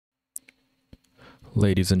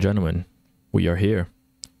Ladies and gentlemen, we are here.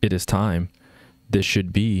 It is time. This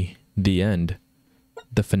should be the end,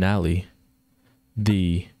 the finale,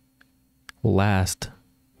 the last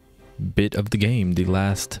bit of the game, the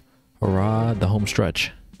last hurrah, the home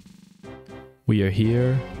stretch. We are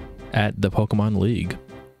here at the Pokemon League.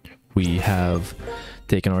 We have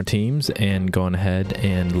taken our teams and gone ahead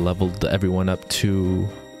and leveled everyone up to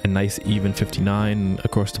a nice even 59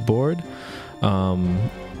 across the board.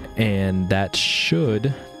 And that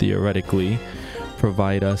should theoretically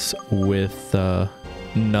provide us with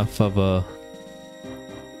enough of a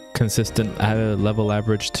consistent level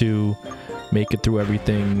average to make it through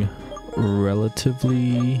everything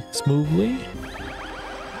relatively smoothly.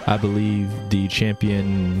 I believe the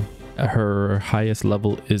champion, her highest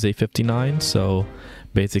level is a 59, so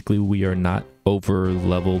basically we are not over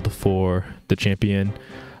leveled for the champion.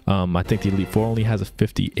 I think the Elite Four only has a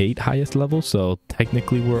 58 highest level, so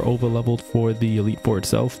technically we're over leveled for the Elite Four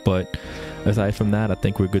itself, but aside from that, I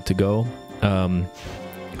think we're good to go.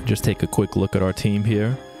 Just take a quick look at our team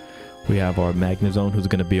here. We have our Magnezone, who's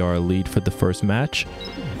going to be our lead for the first match.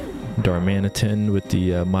 Darmanitan with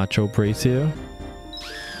the Macho Bracer.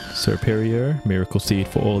 Serperior, Miracle Seed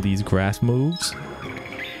for all these grass moves.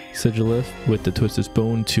 Sigilif with the Twisted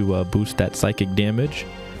Spoon to boost that psychic damage.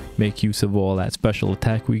 Make use of all that special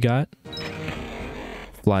attack we got.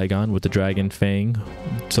 Flygon with the Dragon Fang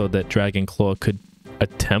so that Dragon Claw could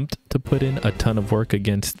attempt to put in a ton of work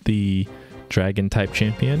against the Dragon type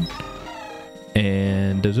champion.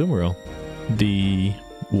 And Azumarill, the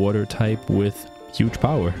water type with huge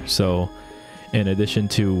power. So in addition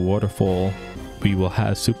to Waterfall, we will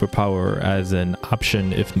have Superpower as an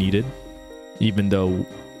option if needed, even though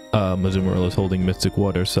Azumarill is holding Mystic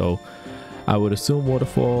Water. So I would assume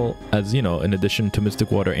Waterfall, as you know, in addition to Mystic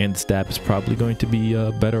Water and Stab, is probably going to be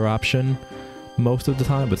a better option most of the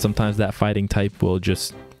time, but sometimes that fighting type will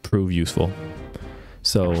just prove useful.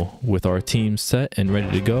 So with our team set and ready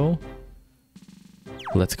to go,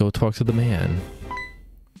 let's go talk to the man.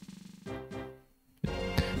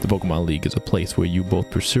 The Pokemon League is a place where you both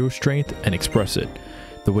pursue strength and express it.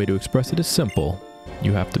 The way to express it is simple.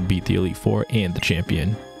 You have to beat the Elite Four and the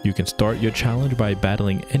champion. You can start your challenge by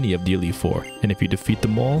battling any of the Elite Four, and if you defeat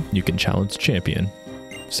them all, you can challenge the champion.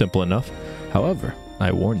 Simple enough. However,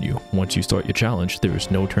 I warn you, once you start your challenge, there is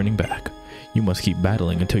no turning back. You must keep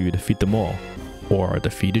battling until you defeat them all, or are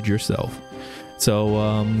defeated yourself.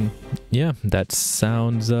 So, yeah, that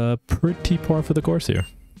sounds pretty par for the course here.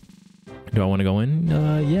 Do I want to go in?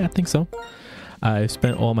 Yeah, I think so. I've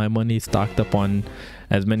spent all my money stocked up on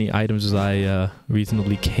as many items as I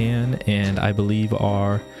reasonably can, and I believe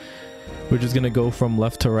we're just gonna go from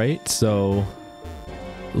left to right. So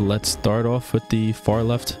let's start off with the far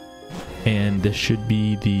left, and this should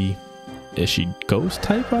be is she ghost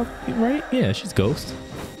type up, right? Yeah, she's ghost.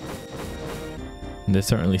 And this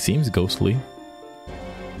certainly seems ghostly.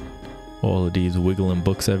 All of these wiggling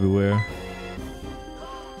books everywhere.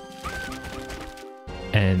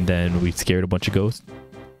 And then we scared a bunch of ghosts.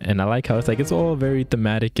 And I like how it's all very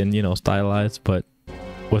thematic and, you know, stylized, but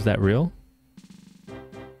was that real?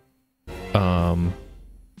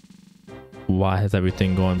 Why has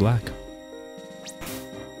everything gone black?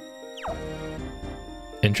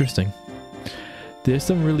 Interesting. There's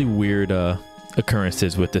some really weird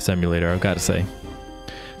occurrences with this emulator, I've got to say.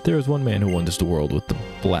 There is one man who wonders the world with the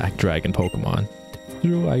black dragon Pokemon.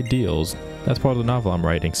 Through ideals. That's part of the novel I'm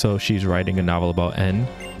writing. So she's writing a novel about N.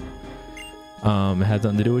 It has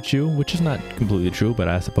nothing to do with you, which is not completely true, but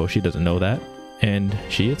I suppose she doesn't know that. And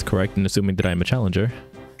she is correct in assuming that I'm a challenger.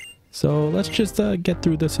 So let's just get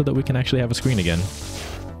through this so that we can actually have a screen again.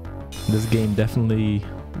 This game definitely,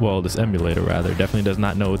 well, this emulator rather, definitely does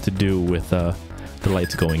not know what to do with the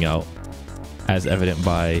lights going out, as evident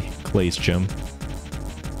by Clay's gym.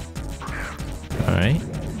 Alright.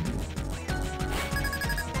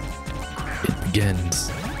 It begins.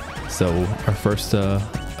 So our first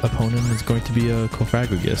opponent is going to be a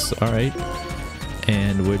Cofagrigus. Alright.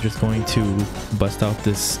 And we're just going to bust out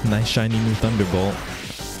this nice shiny new Thunderbolt.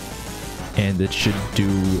 And it should do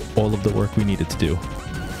all of the work we need it to do.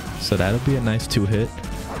 So that'll be a nice 2-hit.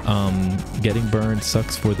 Getting burned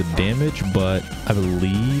sucks for the damage, but I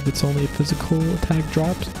believe it's only a physical attack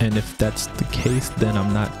drops. And if that's the case, then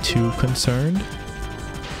I'm not too concerned.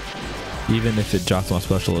 Even if it drops on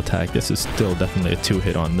special attack, this is still definitely a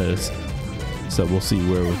 2-hit on this. So we'll see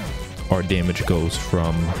where our damage goes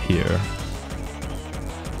from here.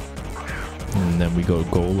 And then we go to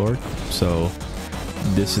Golurk. So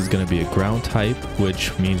this is going to be a ground type,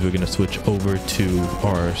 which means we're going to switch over to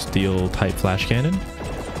our steel type flash cannon.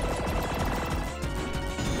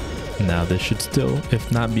 Now this should still,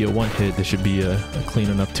 if not be a one hit, this should be a clean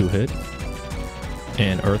enough two hit.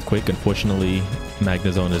 And Earthquake, unfortunately,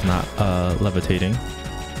 Magnezone is not levitating.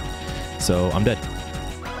 So I'm dead.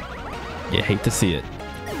 You hate to see it.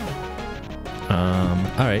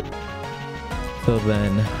 Alright. So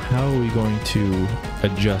then how are we going to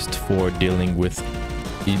adjust for dealing with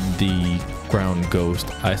the ground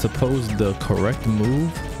ghost? I suppose the correct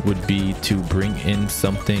move would be to bring in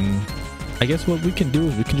something. I guess what we can do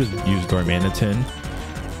is we can just use Darmanitan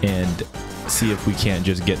and see if we can't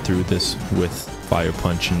just get through this with Fire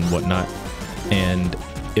Punch and whatnot. And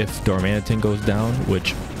if Darmanitan goes down,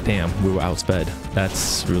 which, damn, we were outsped.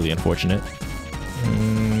 That's really unfortunate.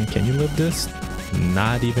 Can you live this?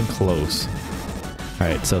 Not even close.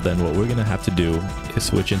 Alright, so then what we're gonna have to do is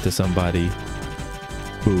switch into somebody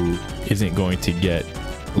who isn't going to get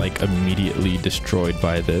like immediately destroyed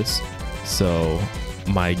by this. So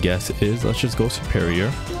my guess is let's just go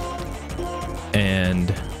Superior.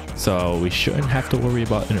 And so we shouldn't have to worry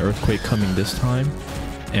about an Earthquake coming this time.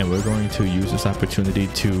 And we're going to use this opportunity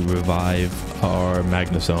to revive our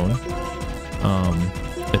Magnezone.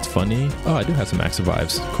 It's funny. Oh, I do have some max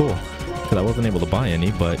revives. Cool. Because I wasn't able to buy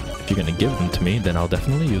any, but if you're going to give them to me, then I'll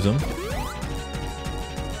definitely use them.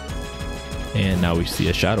 And now we see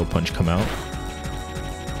a Shadow Punch come out.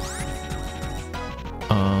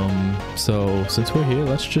 So since we're here,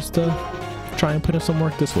 let's just try and put in some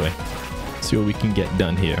work this way. See what we can get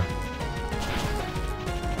done here.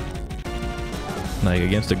 Like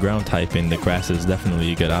against the ground typing, the grass is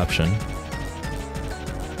definitely a good option.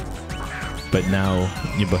 But now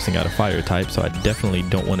you're busting out a fire type, so I definitely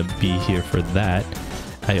don't want to be here for that.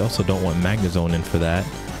 I also don't want Magnezone in for that.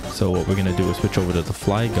 So what we're going to do is switch over to the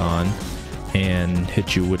Flygon and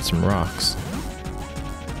hit you with some rocks.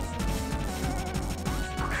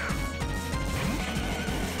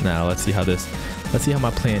 Now let's see how my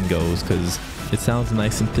plan goes, because it sounds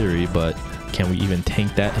nice in theory, but can we even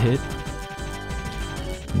tank that hit?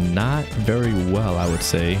 Not very well, I would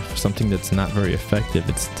say. For something that's not very effective,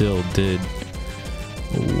 it still did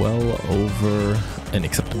well over an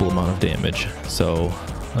acceptable amount of damage. So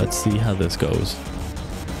let's see how this goes.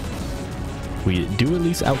 We do at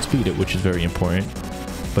least outspeed it, which is very important,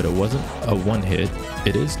 but it wasn't a one hit.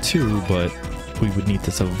 It is two, but we would need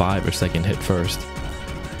to survive a second hit first.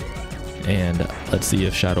 And let's see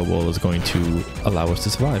if Shadow Ball is going to allow us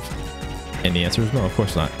to survive. And the answer is no, of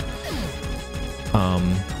course not.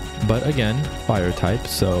 But again, fire type,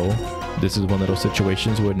 so this is one of those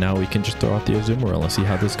situations where now we can just throw out the Azumarill and see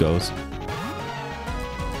how this goes.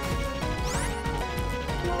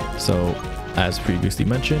 So as previously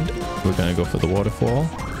mentioned, we're gonna go for the waterfall.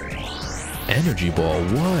 Energy Ball,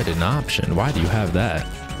 what an option. Why do you have that?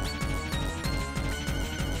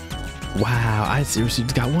 Wow, I seriously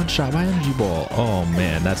just got one shot by Energy Ball. Oh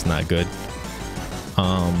man, that's not good.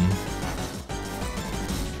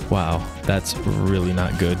 Wow, that's really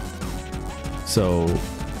not good. So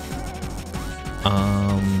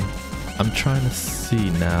I'm trying to see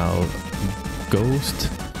now. Ghost,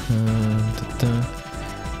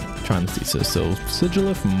 trying to see. So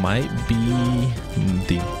Sigilif might be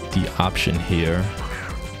the option here.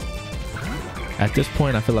 At this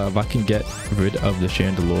point, I feel like if I can get rid of the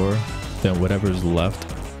Chandelure, then whatever's left,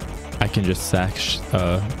 I can just sack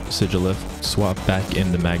Sigilif, swap back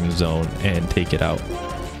in the Magnezone, and take it out.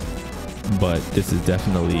 But this is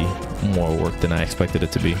definitely more work than I expected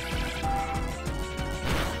it to be.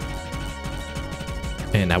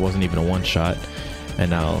 And that wasn't even a one shot. And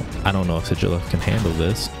now I don't know if Sigilif can handle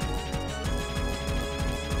this.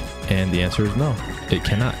 And the answer is no, it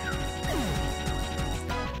cannot.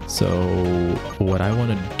 So what I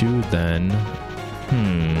want to do then,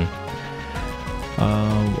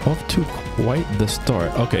 off to quite the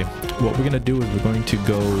start. Okay, what we're gonna do is we're going to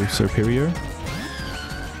go Superior.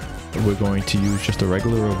 We're going to use just a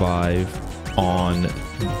regular revive on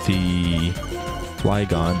the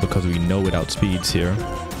Flygon because we know it outspeeds here.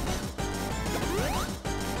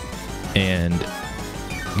 And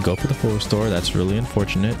go for the 4-star. That's really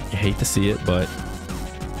unfortunate. You hate to see it, but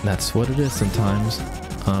that's what it is sometimes.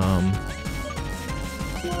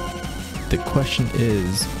 The question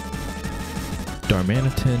is,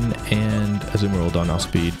 Darmanitan and Azumarill don't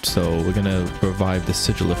outspeed, so we're gonna revive the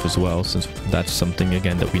Sigilif as well, since that's something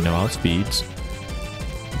again that we know outspeeds.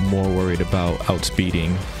 More worried about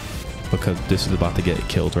outspeeding because this is about to get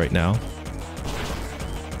killed right now.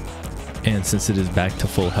 And since it is back to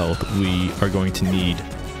full health, we are going to need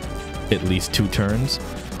at least 2 turns.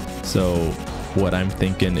 So what I'm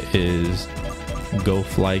thinking is go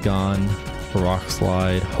Flygon, Rock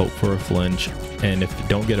Slide, hope for a flinch, and if you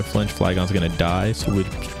don't get a flinch, Flygon's gonna die. So we're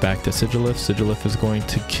back to Sigilif. Sigilif is going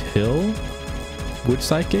to kill with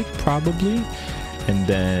Psychic, probably, and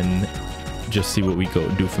then just see what we go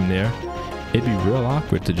do from there. It'd be real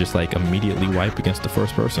awkward to just like immediately wipe against the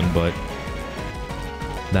first person, but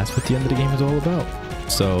that's what the end of the game is all about.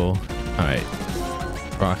 So, all right,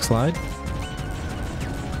 Rock Slide.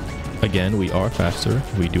 Again, we are faster.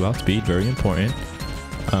 We do outspeed, very important.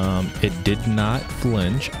 It did not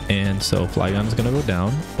flinch, and so Flygon is going to go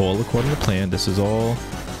down, all according to plan. This is all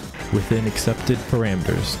within accepted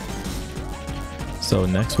parameters. So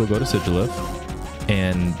next we'll go to Sigilif,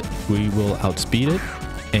 and we will outspeed it,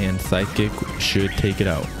 and Psychic should take it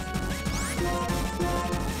out.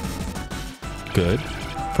 Good.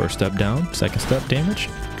 First step down, second step damage.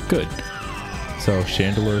 Good. So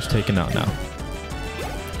Chandelure is taken out now.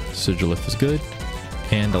 Sigilif is good.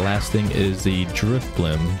 And the last thing is the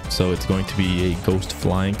Drifblim. So it's going to be a ghost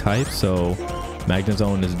flying type. So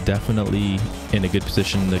Magnezone is definitely in a good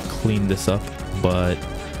position to clean this up. But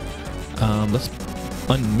let's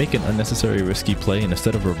make an unnecessary risky play, and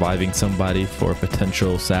instead of reviving somebody for a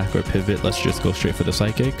potential sack or pivot, let's just go straight for the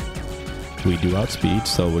Psychic. We do outspeed,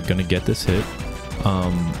 so we're gonna get this hit.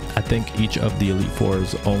 I think each of the Elite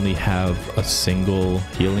Fours only have a single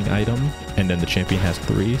healing item, and then the champion has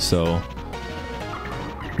 3, so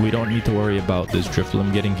we don't need to worry about this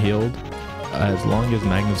Drifblim getting healed. As long as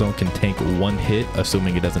Magnezone can tank 1 hit,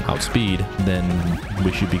 assuming it doesn't outspeed, then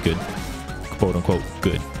we should be good. Quote unquote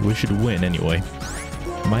good. We should win anyway.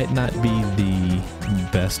 Might not be the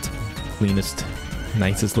best, cleanest,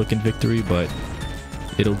 nicest looking victory, but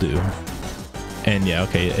it'll do. And yeah,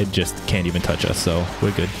 okay, it just can't even touch us, so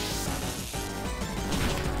we're good.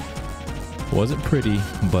 Wasn't pretty,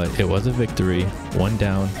 but it was a victory. 1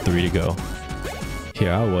 down, 3 to go.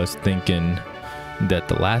 Here I was thinking that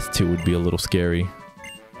the last 2 would be a little scary.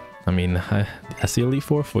 I mean, I see Elite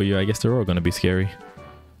Four for you. I guess they're all gonna be scary.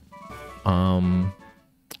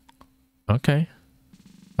 Okay.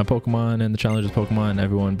 My Pokemon and the challenger's Pokemon,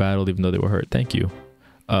 everyone battled even though they were hurt. Thank you.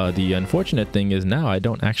 The unfortunate thing is now I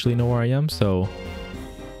don't actually know where I am, so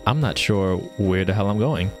I'm not sure where the hell I'm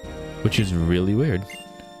going, which is really weird.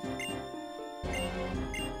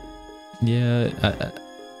 Yeah,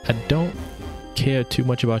 I don't care too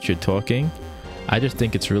much about your talking. I just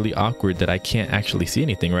think it's really awkward that I can't actually see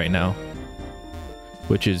anything right now,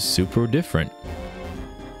 which is super different.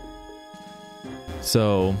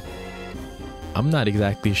 So I'm not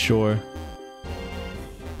exactly sure.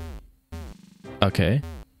 Okay.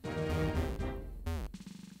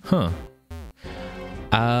 Huh.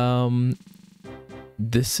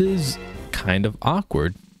 This is kind of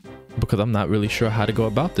awkward because I'm not really sure how to go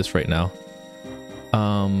about this right now.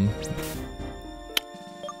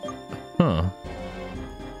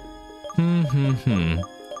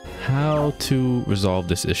 How to resolve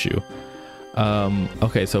this issue?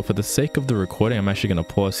 Okay, so for the sake of the recording, I'm actually gonna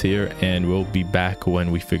pause here and we'll be back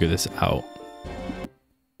when we figure this out.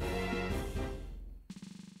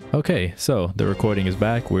 Okay, so the recording is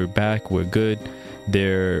back. We're good.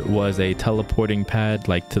 There was a teleporting pad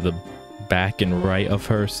like to the back and right of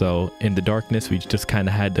her, so in the darkness we just kind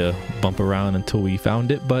of had to bump around until we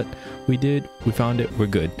found it, but we found it. We're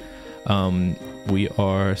good. We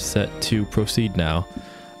are set to proceed now.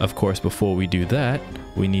 Of course, before we do that,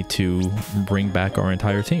 we need to bring back our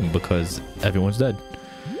entire team because everyone's dead.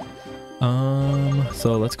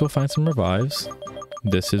 So let's go find some revives.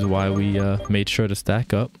 This is why we made sure to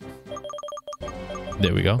stack up.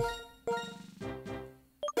 There we go.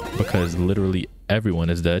 Because literally everyone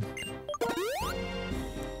is dead.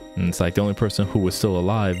 And it's like the only person who was still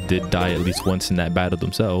alive did die at least once in that battle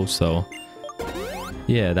themselves. So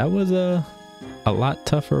yeah, that was a lot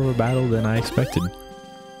tougher of a battle than I expected.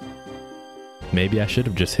 Maybe I should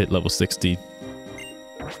have just hit level 60.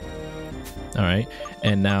 Alright,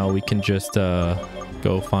 and now we can just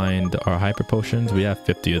go find our hyper potions. We have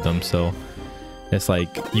 50 of them, so it's like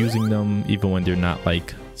using them even when they're not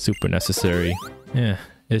like super necessary. Yeah,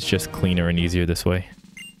 it's just cleaner and easier this way.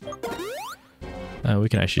 We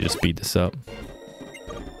can actually just speed this up.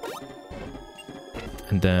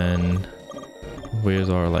 And then where's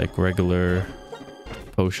our like regular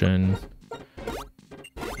potion?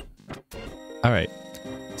 Alright,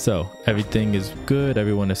 so everything is good.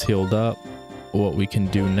 Everyone is healed up. What we can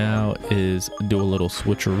do now is do a little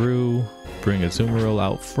switcheroo, bring a Azumarill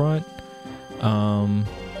out front.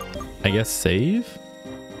 I guess save?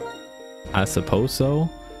 I suppose so.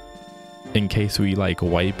 In case we like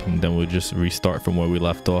wipe, and then we'll just restart from where we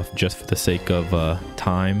left off just for the sake of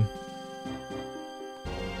time.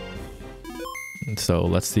 So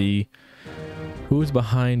let's see who's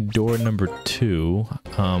behind door number 2.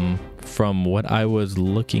 from what I was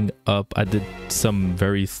looking up, I did some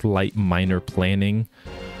very slight minor planning.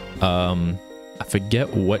 I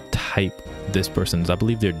forget what type this person's. I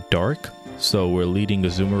believe they're dark. So we're leading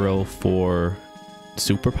Azumarill for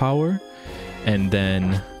superpower. And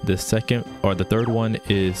then the second or the third one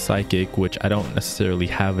is psychic, which I don't necessarily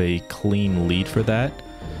have a clean lead for that.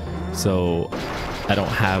 So I don't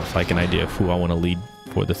have like an idea of who I want to lead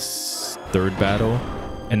for this third battle.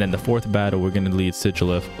 And then the fourth battle, we're going to lead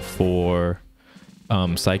Sigilif for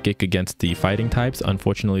psychic against the fighting types.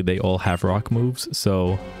 Unfortunately, they all have rock moves.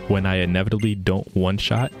 So when I inevitably don't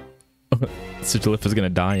one-shot, Sigilif is going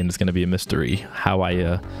to die, and it's going to be a mystery how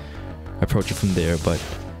I approach it from there. But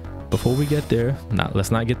before we get there,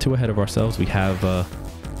 let's not get too ahead of ourselves. We have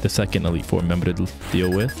the second Elite Four member to deal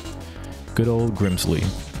with. Good old Grimsley.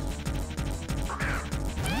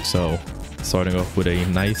 So starting off with a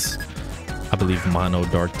nice, I believe, mono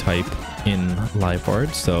dark type in live art.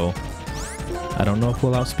 So I don't know if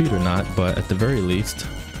we'll outspeed or not, but at the very least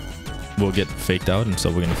we'll get faked out, and so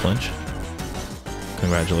we're gonna flinch.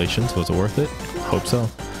 Congratulations. Was it worth it? Hope so.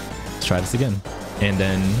 Let's try this again. And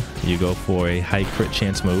then you go for a high crit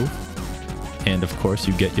chance move, and of course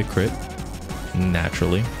you get your crit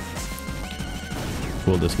naturally.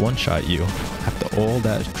 Will this one shot you after all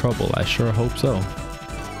that trouble? I sure hope so.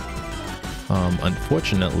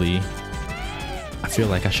 Unfortunately, I feel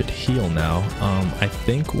like I should heal now. I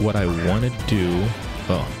think what I want to do...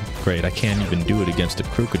 Oh, great. I can't even do it against a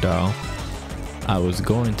crocodile. I was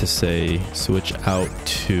going to say switch out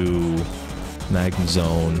to Magnet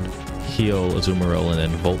Zone, heal Azumarill, and then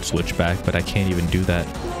Volt switch back, but I can't even do that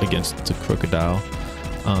against the crocodile.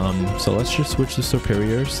 So let's just switch to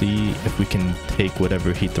Superior, see if we can take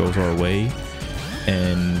whatever he throws our way,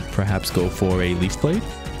 and perhaps go for a Leaf Blade.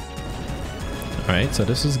 Alright, so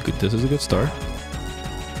this is good. This is a good start.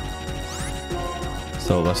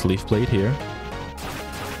 So let's Leaf Blade here.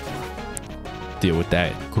 Deal with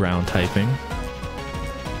that ground typing.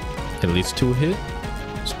 At least 2 hit.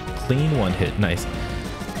 Clean 1 hit. Nice.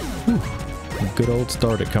 Whew. Good old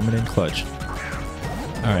starter coming in clutch.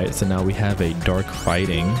 Alright, so now we have a dark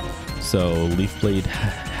fighting. So Leaf Blade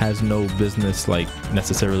has no business like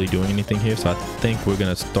necessarily doing anything here. So I think we're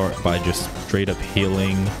gonna start by just straight up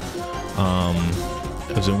healing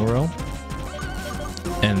Azumarill,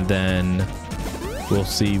 and then we'll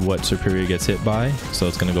see what Superior gets hit by. So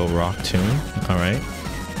it's gonna go Rock Tomb. All right,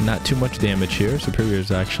 not too much damage here. Superior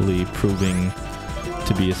is actually proving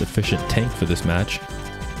to be a sufficient tank for this match.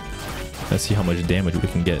 Let's see how much damage we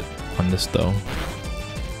can get on this though.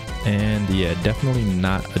 And yeah, definitely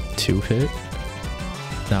not a 2-hit.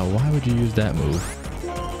 Now why would you use that move?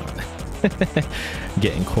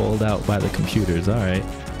 Getting called out by the computers. All right.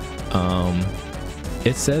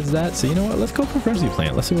 It says that, so you know what, let's go for Frenzy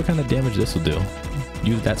Plant. Let's see what kind of damage this will do.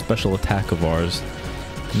 Use that special attack of ours.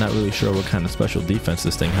 I'm not really sure what kind of special defense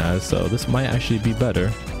this thing has, so this might actually be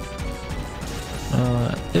better.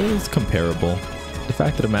 It is comparable. The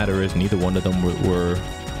fact of the matter is neither one of them were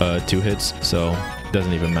 2 hits, so it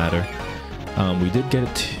doesn't even matter. We did get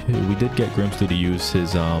Grimsley to use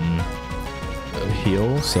his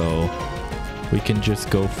heal, so we can just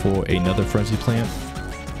go for another Frenzy Plant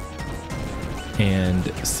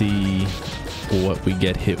and see what we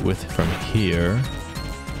get hit with from here.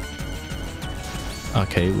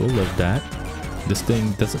 Okay, we'll live that. This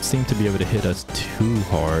thing doesn't seem to be able to hit us too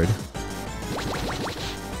hard.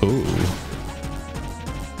 Ooh.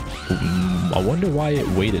 I wonder why it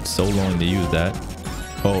waited so long to use that.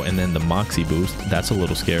 Oh, and then the Moxie boost. That's a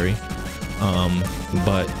little scary.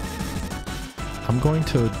 But I'm going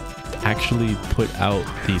to actually put out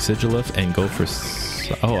the Sigilif and go for...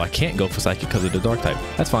 Oh, I can't go for Psychic because of the Dark type.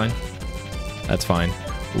 That's fine. That's fine.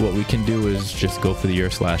 What we can do is just go for the Air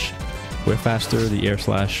Slash. We're faster. The Air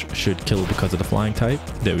Slash should kill because of the Flying type.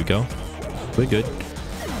 There we go. We're good.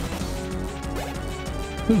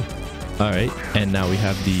 Whew. Alright, and now we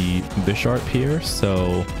have the Bisharp here.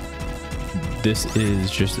 So this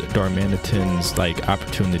is just Darmanitan's like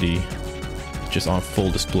opportunity just on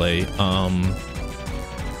full display.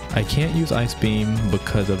 I can't use Ice Beam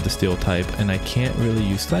because of the Steel type, and I can't really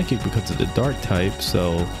use Psychic because of the Dark type,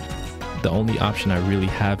 so the only option I really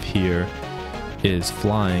have here is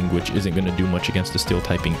Flying, which isn't going to do much against the Steel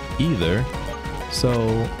typing either. So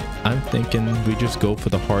I'm thinking we just go for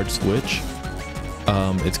the hard switch.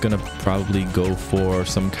 It's going to probably go for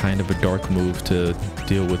some kind of a Dark move to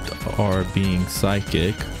deal with our being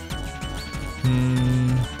Psychic.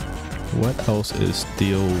 What else is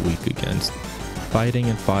Steel weak against? Fighting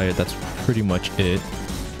and Fire, that's pretty much it.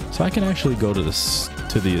 So I can actually go to the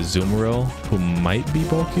Azumarill, who might be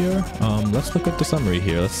bulkier. Let's look at the summary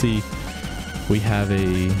here. Let's see. We have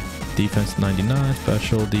the defense 99,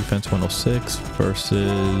 special defense 106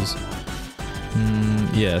 versus...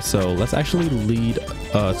 yeah, so let's actually lead,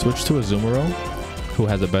 switch to a Azumarill, who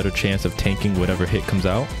has a better chance of tanking whatever hit comes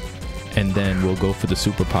out. And then we'll go for the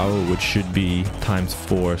superpower, which should be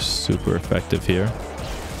 ×4 super effective here.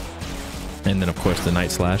 And then of course the Night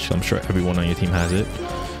Slash. I'm sure everyone on your team has it.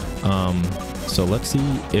 So let's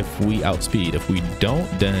see if we outspeed. If we don't,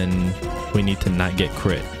 then we need to not get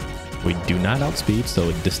crit. We do not outspeed,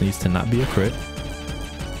 so this needs to not be a crit.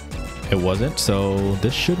 It wasn't, so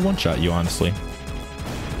this should one-shot you, honestly.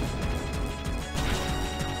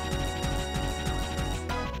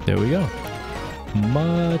 There we go.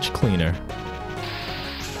 Much cleaner.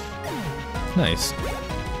 Nice.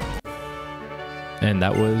 And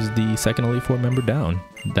that was the second Elite Four member down.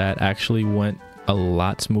 That actually went a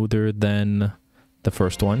lot smoother than the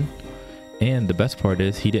first one. And the best part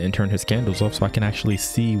is he didn't turn his candles off, so I can actually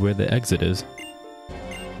see where the exit is.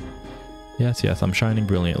 Yes, yes, I'm shining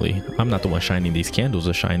brilliantly. I'm not the one shining, these candles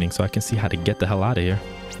are shining, so I can see how to get the hell out of here.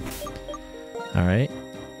 All right.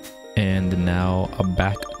 And now I'm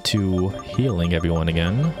back to healing everyone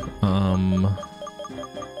again.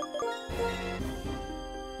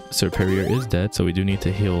 Superior is dead, so we do need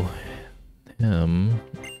to heal him.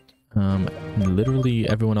 Literally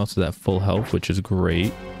everyone else is at full health, which is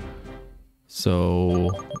great.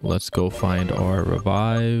 So let's go find our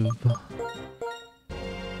revive.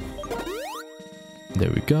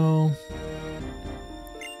 There we go.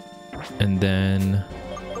 And then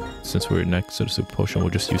since we're next to the super potion, we'll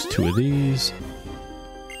just use 2 of these.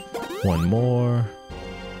 One more.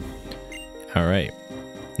 All right.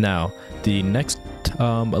 Now the next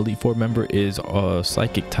Elite Four member is a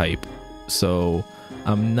psychic type. So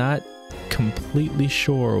I'm not completely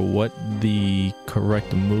sure what the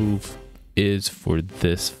correct move is for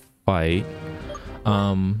this fight.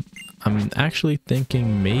 I'm actually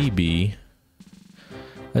thinking maybe,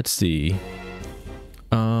 let's see,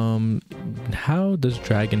 how does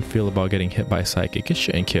Dragon feel about getting hit by psychic? It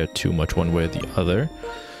shouldn't care too much one way or the other,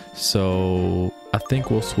 so I think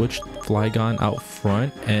we'll switch Flygon out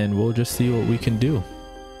front and we'll just see what we can do.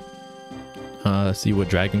 See what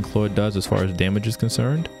Dragon Claw does as far as damage is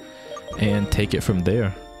concerned and take it from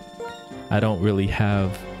there. I don't really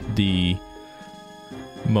have the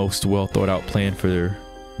most well thought out plan for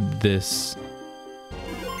this,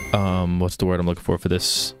 what's the word I'm looking for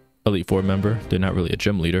this Elite Four member. They're not really a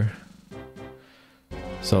gym leader,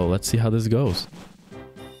 so let's see how this goes.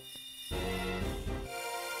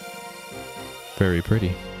 Very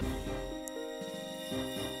pretty,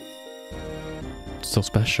 so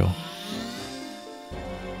special.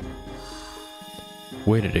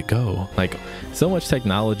 Where did it go? Like, so much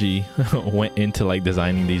technology went into like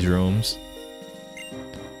designing these rooms.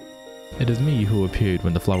 It is me who appeared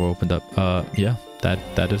when the flower opened up. Yeah,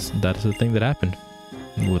 that is the thing that happened.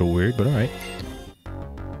 A little weird, but all right.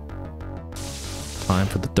 Time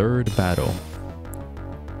for the third battle.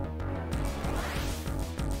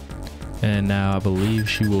 And now I believe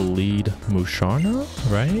she will lead Musharna,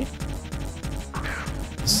 right?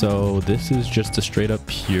 So this is just a straight up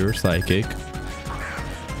pure psychic.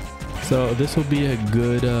 So this will be a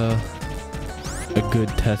good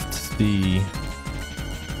test to see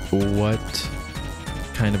what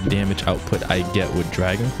kind of damage output I get with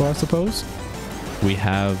Dragon Claw, I suppose. We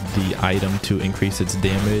have the item to increase its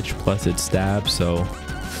damage plus its stab, so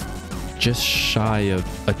just shy of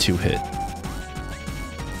a 2-hit.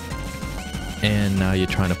 And now you're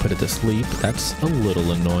trying to put it to sleep. That's a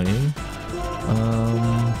little annoying.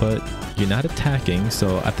 But you're not attacking,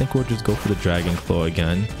 so I think we'll just go for the Dragon Claw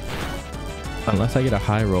again. Unless I get a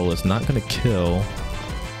high roll, it's not going to kill.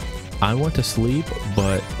 I want to sleep,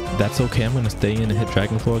 but that's okay. I'm going to stay in and hit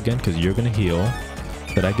Dragon Claw again because you're going to heal.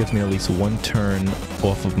 So that gives me at least 1 turn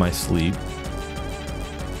off of my sleep.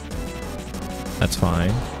 That's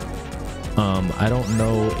fine. I don't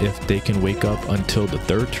know if they can wake up until the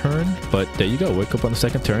 3rd turn, but there you go. Wake up on the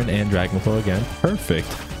 2nd turn and Dragon Claw again. Perfect.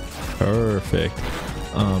 Perfect.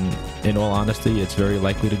 In all honesty, it's very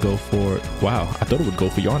likely to go for... Wow, I thought it would go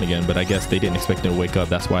for Yawn again, but I guess they didn't expect it to wake up.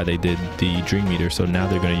 That's why they did the Dream Eater, so now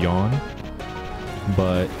they're going to Yawn.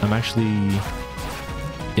 But I'm actually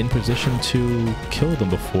in position to kill them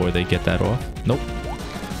before they get that off. Nope.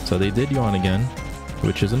 So they did Yawn again,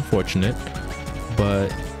 which is unfortunate,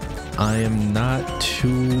 but I am not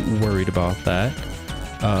too worried about that.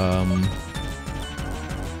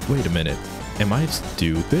 Wait a minute. Am I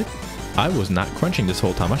stupid? I was not crunching this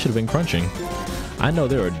whole time. I should have been crunching. I know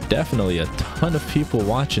there are definitely a ton of people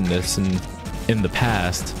watching this in the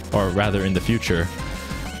past, or rather in the future,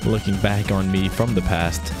 looking back on me from the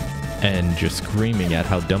past and just screaming at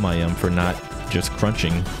how dumb I am for not just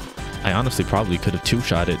crunching I honestly probably could have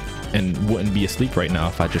two-shot it and wouldn't be asleep right now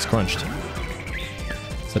if I just crunched.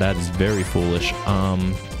 So that is very foolish.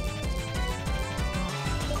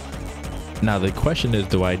 Now the question is,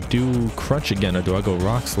 do I do crunch again or do I go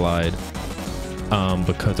rock slide?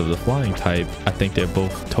 Because of the flying type, I think they're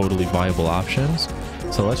both totally viable options.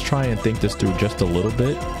 So let's try and think this through just a little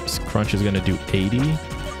bit. Crunch is going to do 80.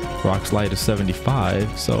 Rock slide is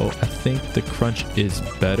 75. So I think the crunch is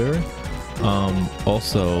better.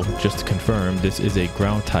 Also, just to confirm, this is a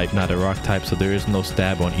ground type, not a rock type. So there is no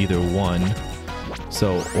stab on either one.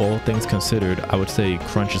 So all things considered, I would say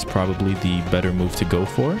crunch is probably the better move to go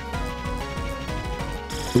for.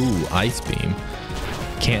 Ooh, ice beam.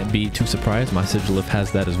 Can't be too surprised. My Sigilif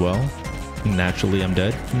has that as well. Naturally, I'm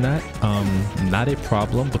dead from that. Not a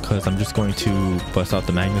problem because I'm just going to bust out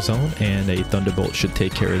the Magnet Zone and a Thunderbolt should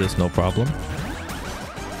take care of this, no problem.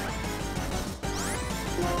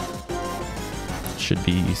 Should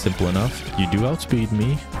be simple enough. You do outspeed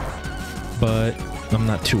me, but I'm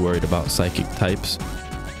not too worried about psychic types.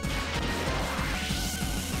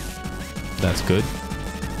 That's good.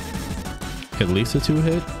 At least a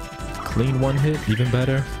 2-hit. Clean 1-hit, even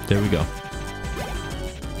better. There we go.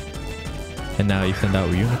 And now you send out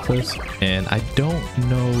Reuniclus, and I don't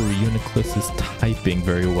know Reuniclus's typing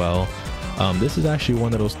very well. This is actually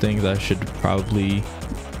one of those things I should probably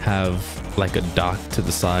have like a dock to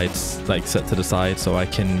the sides, like set to the side, so I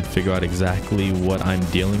can figure out exactly what I'm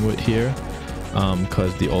dealing with here.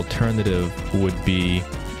 Because the alternative would be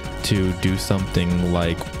to do something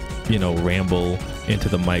like, you know, ramble into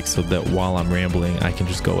the mic so that while I'm rambling I can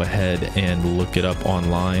just go ahead and look it up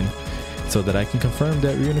online so that I can confirm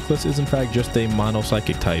that Reuniclus is in fact just a mono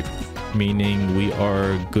psychic type, meaning we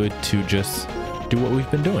are good to just do what we've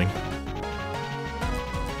been doing.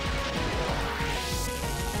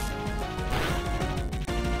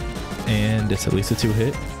 And it's at least a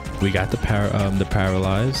 2-hit. We got the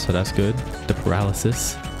paralyze, so that's good. The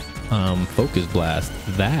paralysis. Focus blast.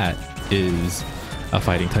 That is a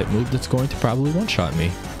fighting type move that's going to probably one-shot me.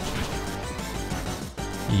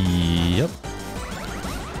 Yep.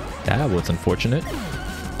 That was unfortunate.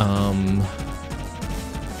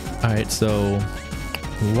 Alright, so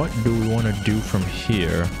what do we want to do from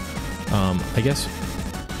here? I guess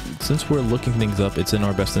since we're looking things up, it's in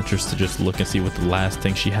our best interest to just look and see what the last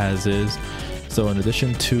thing she has is. So in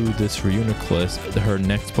addition to this Reuniclus, her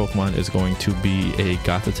next Pokemon is going to be a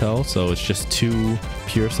Gothitelle. So it's just 2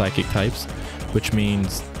 pure psychic types, which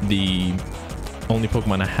means the only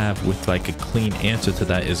Pokemon I have with like a clean answer to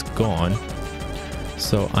that is gone.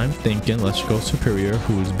 So I'm thinking let's go Superior,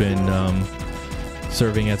 who's been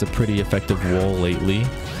serving as a pretty effective wall lately,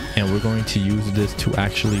 and we're going to use this to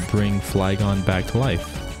actually bring Flygon back to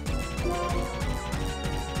life.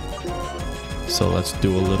 So let's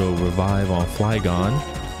do a little revive on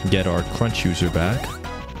Flygon, get our Crunch user back,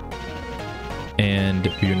 and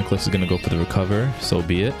Reuniclus is going to go for the recover, so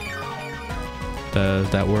be it. Does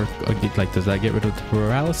that work? Like, does that get rid of the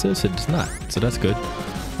paralysis? It does not, so that's good.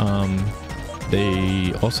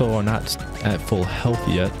 They also are not at full health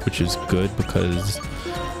yet, which is good because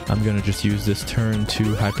I'm going to just use this turn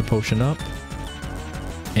to Hyper Potion up.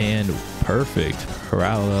 And perfect.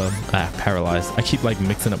 Paralyzed. I keep like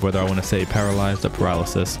mixing up whether I want to say paralyzed or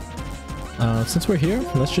paralysis. Since we're here,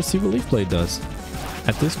 let's just see what Leaf Blade does.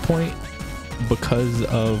 At this point, because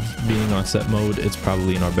of being on set mode, it's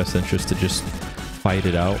probably in our best interest to just fight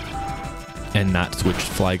it out and not switch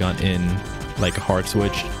Flygon in like a hard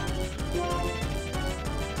switch.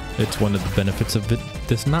 It's one of the benefits of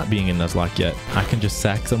this not being in Nuzlocke yet. I can just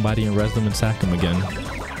sack somebody and res them and sack them again.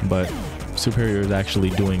 But Superior is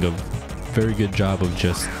actually doing a very good job of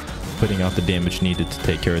just putting out the damage needed to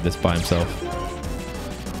take care of this by himself.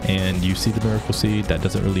 And you see the Miracle Seed, that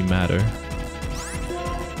doesn't really matter.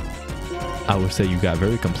 I would say you got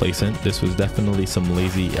very complacent. This was definitely some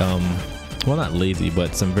lazy, well, not lazy,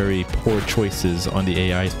 but some very poor choices on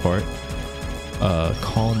the AI's part.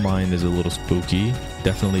 Calm Mind is a little spooky.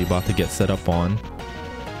 Definitely about to get set up on.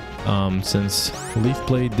 Since Leaf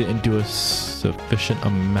Blade didn't do a sufficient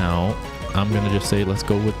amount, I'm gonna just say let's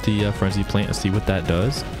go with the Frenzy Plant and see what that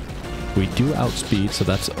does. We do outspeed, so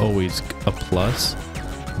that's always a plus.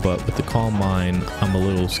 But with the Calm Mind, I'm a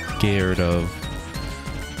little scared of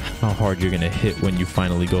how hard you're gonna hit when you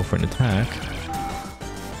finally go for an attack.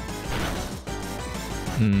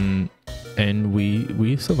 And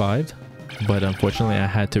we survived. But unfortunately, I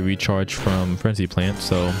had to recharge from Frenzy Plant,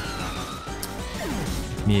 so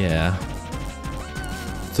yeah.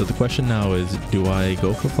 So the question now is, do I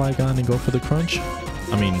go for Flygon and go for the Crunch?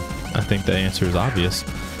 I mean, I think the answer is obvious.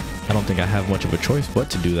 I don't think I have much of a choice but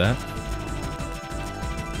to do that.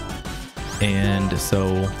 And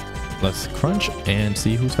so let's crunch and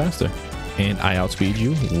see who's faster. And I outspeed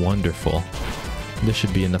you. Wonderful. This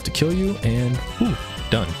should be enough to kill you, and whew,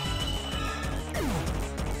 done.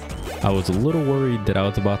 I was a little worried that I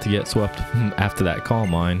was about to get swept after that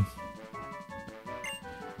calm mine.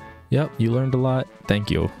 Yep, you learned a lot. Thank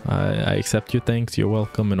you. I accept your thanks, you're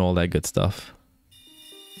welcome, and all that good stuff.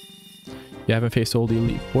 You haven't faced all the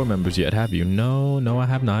Elite Four members yet, have you? No, I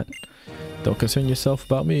have not. Don't concern yourself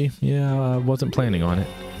about me. Yeah, I wasn't planning on it.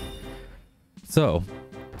 So,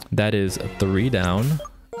 that is 3 down.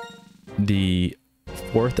 The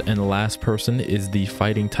fourth and last person is the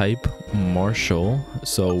fighting type Marshall.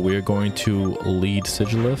 So we're going to lead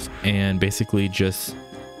Sigilif and basically just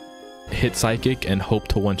hit Psychic and hope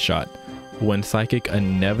to one-shot. When Psychic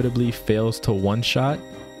inevitably fails to one-shot,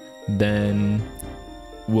 then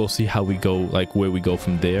we'll see how we go, like where we go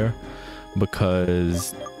from there,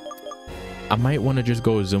 because I might want to just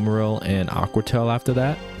go Azumarill and Aquatail after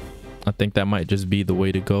that. I think that might just be the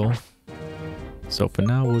way to go. So for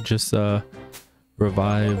now, we'll just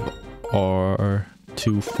revive our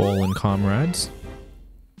 2 fallen comrades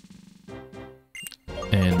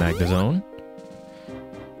and Magnezone.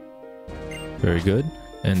 Very good.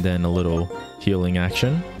 And then a little healing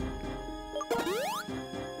action.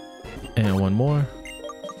 And one more.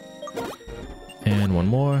 And one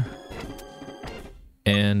more.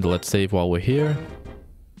 And let's save while we're here.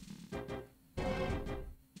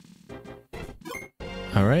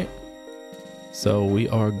 Alright. So we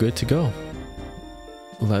are good to go.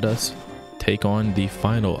 Let us take on the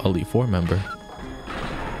final Elite Four member.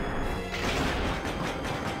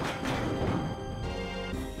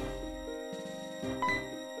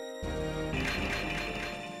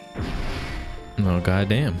 Oh,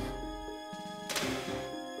 goddamn.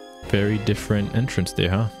 Very different entrance there,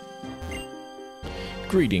 huh?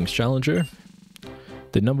 Greetings, challenger.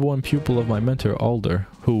 The #1 pupil of my mentor, Alder,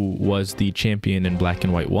 who was the champion in Black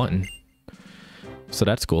and White 1. So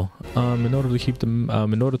that's cool. In order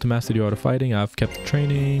to master the art of fighting, I've kept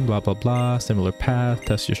training, blah blah blah, similar path,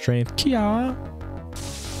 test your strength, Kia.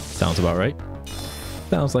 Sounds about right.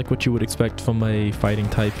 Sounds like what you would expect from a fighting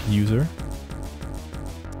type user.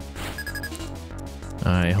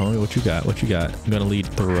 Alright, homie, what you got? What you got? I'm gonna lead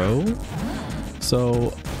throw.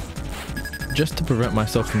 So, just to prevent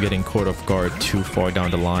myself from getting caught off guard too far down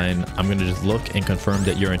the line, I'm gonna just look and confirm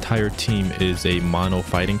that your entire team is a mono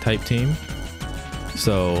fighting type team.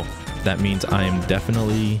 So that means I'm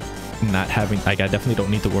definitely not having, like, I definitely don't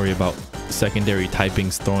need to worry about secondary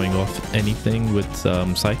typings throwing off anything with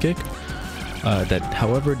Psychic. That,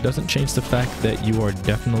 however, doesn't change the fact that you are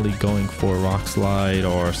definitely going for Rock Slide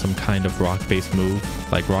or some kind of rock-based move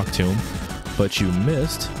like Rock Tomb, but you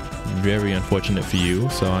missed. Very unfortunate for you.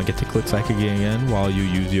 So I get to click Psychic again while you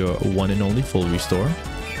use your one and only full restore.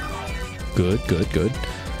 Good, good, good.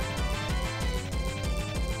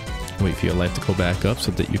 Wait for your life to go back up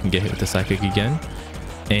so that you can get hit with the Psychic again.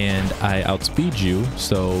 And I outspeed you,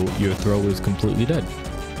 so your throw is completely dead.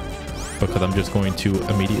 Because I'm just going to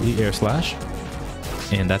immediately Air Slash.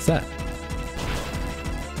 And that's that.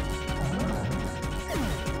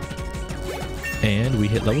 And we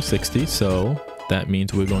hit level 60, so that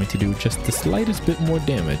means we're going to do just the slightest bit more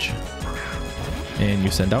damage. And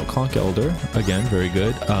you send out Conch Elder. Again, very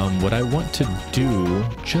good. What I want to do,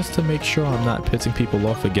 just to make sure I'm not pissing people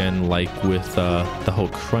off again, like with the whole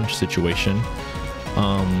crunch situation,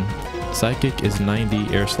 Psychic is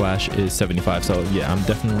 90, Air Slash is 75. So yeah, I'm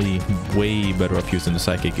definitely way better off using the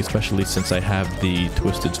Psychic, especially since I have the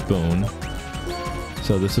Twisted Spoon.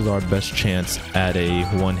 So this is our best chance at a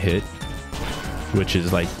one hit, which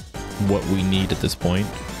is like what we need at this point.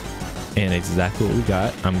 And exactly what we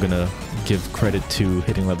got. I'm gonna give credit to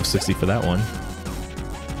hitting level 60 for that one.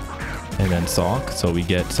 And then Sock, so we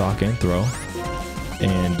get Sock and Throw.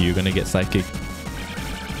 And you're gonna get Psychic.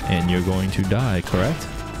 And you're going to die, correct?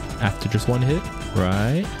 After just one hit,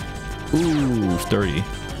 right? Ooh, 30.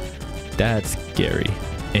 That's scary.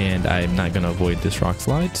 And I'm not gonna avoid this Rock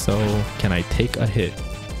Slide, so can I take a hit?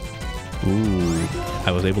 Ooh,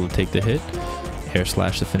 I was able to take the hit. Air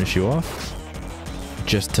Slash to finish you off.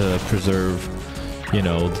 Just to preserve, you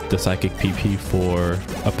know, the Psychic PP for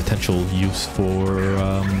a potential use for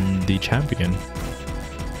the champion.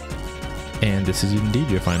 And this is indeed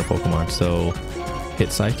your final Pokemon, so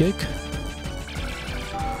hit Psychic.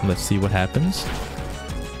 Let's see what happens.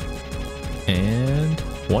 And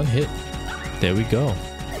one hit. There we go.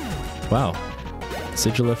 Wow.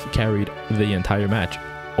 Sigilif carried the entire match.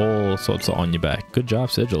 All sorts of on your back. Good job,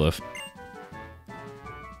 Sigilif.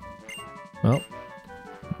 Well,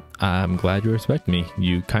 I'm glad you respect me.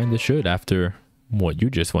 You kinda should after what you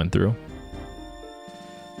just went through.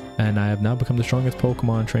 And I have now become the strongest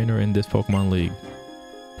Pokemon trainer in this Pokemon League.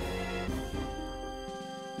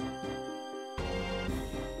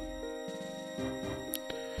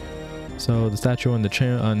 So the statue on the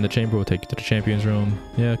chamber will take you to the champions room.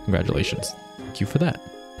 Yeah, congratulations. Thank you for that.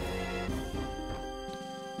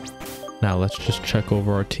 Now let's just check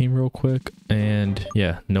over our team real quick. And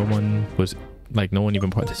yeah, no one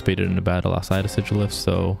even participated in the battle outside of Sigilif,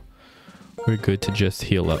 so we're good to just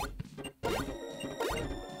heal up.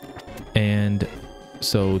 And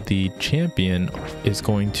so the champion is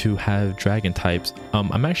going to have dragon types.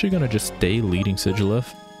 I'm actually going to just stay leading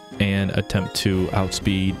Sigilif and attempt to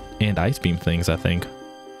outspeed and ice beam things, I think.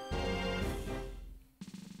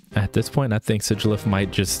 At this point, I think Sigilif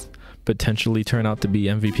might just potentially turn out to be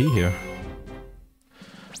MVP here.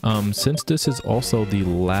 Since this is also the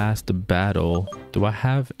last battle, do I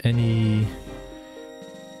have any...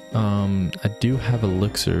 I do have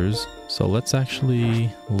elixirs, so let's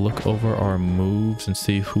actually look over our moves and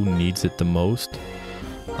see who needs it the most.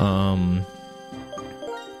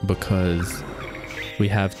 Because we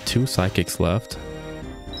have 2 psychics left.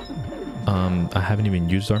 I haven't even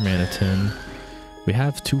used our Manitin. We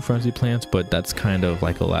have 2 frenzy plants, but that's kind of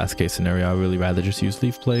like a last case scenario. I'd really rather just use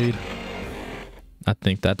Leaf Blade. I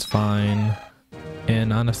think that's fine.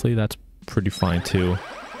 And honestly, that's pretty fine too.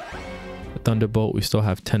 The Thunderbolt, we still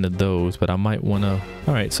have 10 of those, but I might want to...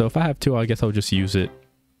 Alright, so if I have 2, I guess I'll just use it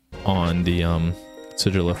on the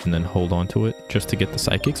Sigilif and then hold on to it just to get the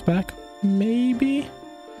psychics back. Maybe?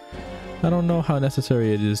 I don't know how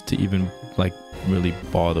necessary it is to even like really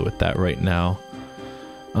bother with that right now.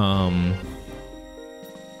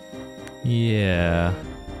 Yeah,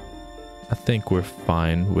 I think we're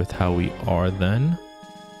fine with how we are then.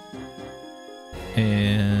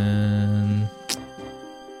 And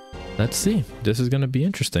let's see, this is going to be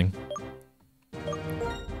interesting.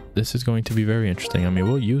 This is going to be very interesting. I mean,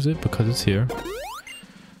 we'll use it because it's here.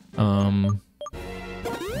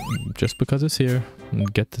 Just because it's here,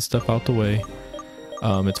 and get this stuff out the way.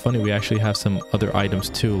 It's funny, we actually have some other items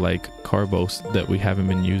too, like Carbos, that we haven't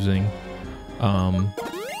been using.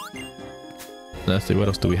 Let's see, what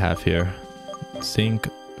else do we have here? Sync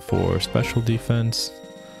for special defense.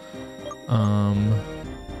 I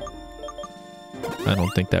don't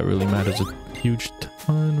think that really matters a huge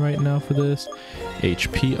ton right now for this.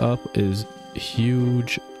 HP up is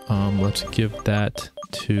huge. Let's give that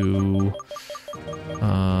to...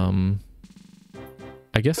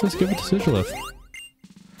 I guess let's give it to Sigilif.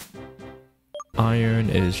 Iron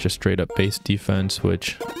is just straight up base defense,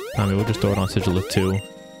 which, I mean, we'll just throw it on Sigilif too.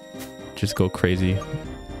 Just go crazy.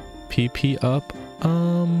 PP up,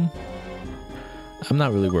 I'm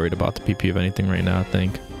not really worried about the PP of anything right now, I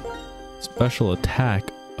think. Special attack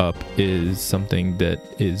up is something that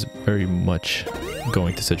is very much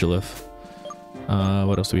going to Sigilif.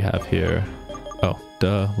 What else do we have here? Oh,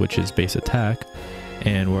 duh, which is base attack.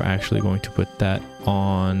 And we're actually going to put that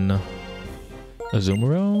on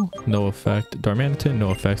Azumarill, no effect. Darmanitan, no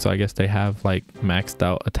effect. So I guess they have like maxed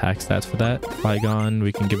out attack stats for that. Flygon,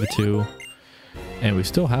 we can give it to. And we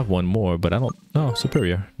still have one more, but I don't... Oh,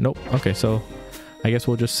 Superior. Nope. Okay, so I guess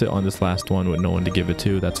we'll just sit on this last one with no one to give it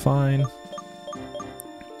to. That's fine.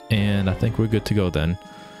 And I think we're good to go then.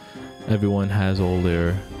 Everyone has all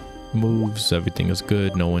their moves. Everything is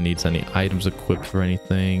good. No one needs any items equipped for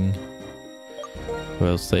anything.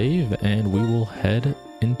 We'll save and we will head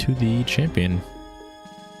into the champion.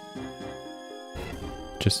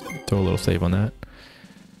 Just throw a little save on that.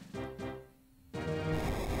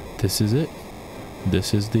 This is it.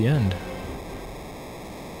 This is the end.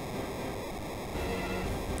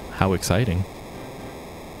 How exciting.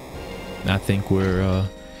 I think we're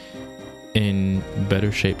in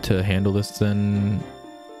better shape to handle this than,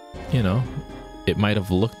 you know, it might have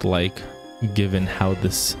looked like given how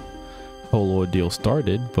this whole ordeal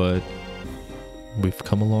started, but we've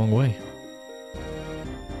come a long way.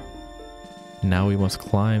 Now we must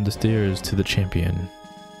climb the stairs to the champion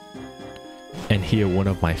and hear one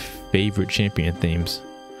of my favorite champion themes,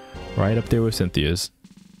 right up there with Cynthia's.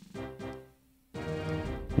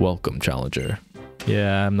 Welcome, challenger.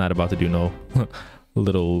 Yeah, I'm not about to do no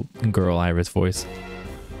little girl Iris voice.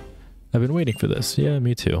 I've been waiting for this. Yeah,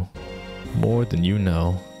 me too. More than you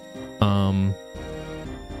know.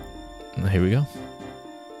 Here we go.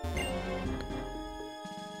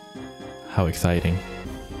 How exciting.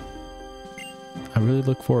 I really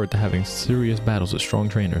look forward to having serious battles with strong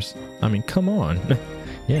trainers. I mean, come on.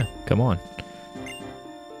 Yeah, come on.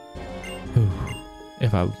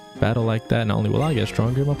 If I battle like that, not only will I get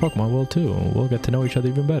stronger, my Pokemon will too. We'll get to know each other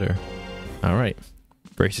even better. Alright.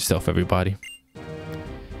 Brace yourself, everybody.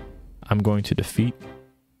 I'm going to defeat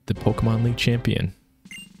the Pokemon League champion.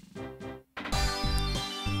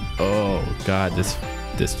 Oh god, this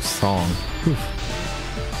song. Whew.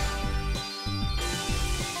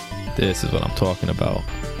 This is what I'm talking about.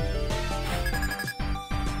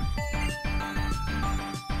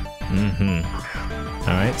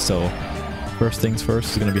 Alright, so first things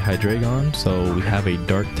first is going to be Hydreigon. So we have a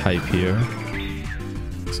dark type here.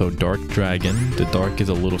 So Dark Dragon. The dark is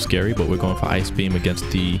a little scary, but we're going for Ice Beam against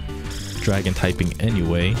the dragon typing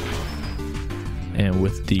anyway. And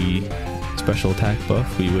with the special attack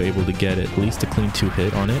buff, we were able to get at least a clean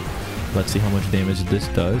 2-hit on it. Let's see how much damage this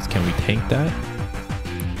does. Can we tank that?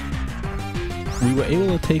 We were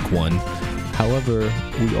able to take one. However,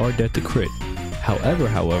 we are dead to crit.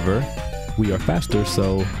 However, we are faster,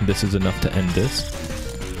 so this is enough to end this.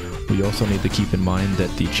 We also need to keep in mind that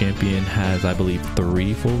the champion has, I believe,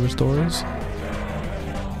 3 full restores.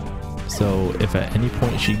 So if at any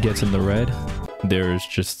point she gets in the red, there's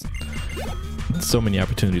just so many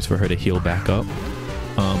opportunities for her to heal back up.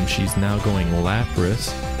 She's now going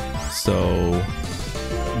Lapras, so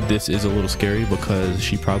this is a little scary because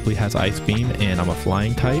she probably has Ice Beam and I'm a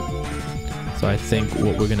flying type. So I think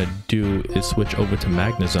what we're gonna do is switch over to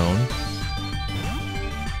Magnezone.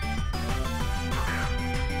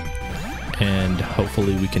 And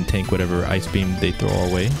hopefully we can tank whatever Ice Beam they throw our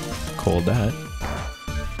way. Call that.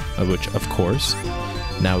 Which, of course.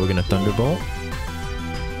 Now we're gonna Thunderbolt.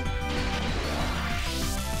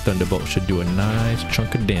 Thunderbolt should do a nice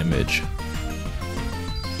chunk of damage.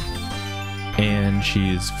 And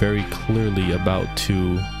she's very clearly about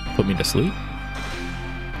to put me to sleep.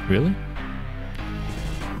 Really?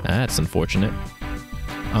 That's unfortunate.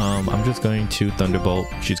 I'm just going to Thunderbolt.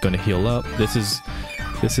 She's going to heal up. This is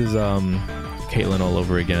Caitlyn all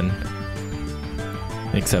over again.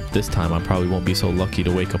 Except this time I probably won't be so lucky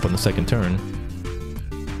to wake up on the second turn.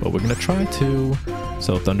 But we're gonna try to.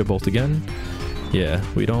 So Thunderbolt again. Yeah,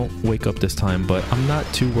 we don't wake up this time, but I'm not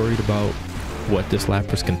too worried about what this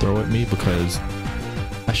Lapras can throw at me because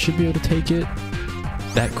I should be able to take it.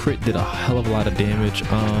 That crit did a hell of a lot of damage.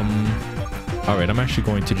 Alright, I'm actually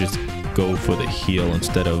going to just go for the heal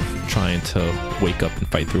instead of trying to wake up and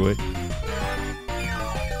fight through it.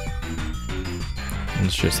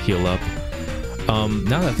 Let's just heal up.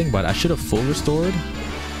 Now that I think about it, I should have full restored.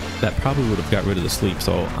 That probably would have got rid of the sleep,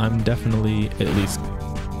 so I'm definitely at least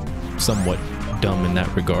somewhat dumb in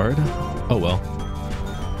that regard. Oh well.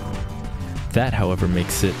 That, however,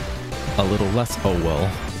 makes it a little less oh well.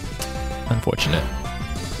 Unfortunate.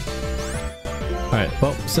 Alright,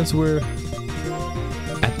 well, since we're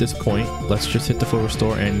at this point, let's just hit the full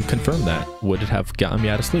restore and confirm that. Would it have gotten me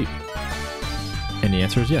out of sleep? And the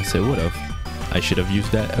answer is yes, it would have. I should have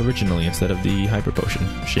used that originally instead of the Hyper Potion.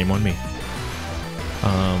 Shame on me.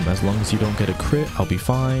 As long as you don't get a crit, I'll be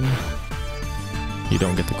fine. You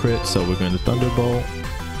don't get the crit, so we're going to Thunderbolt.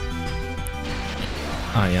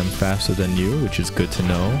 I am faster than you, which is good to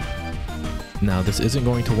know. Now, this isn't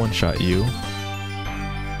going to one-shot you.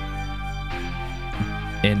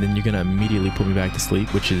 And then you're going to immediately put me back to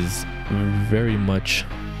sleep, which is very much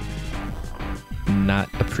not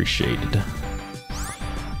appreciated.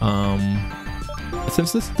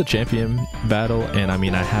 Since this is the champion battle, and I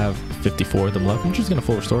mean I have 54 of them left, I'm just gonna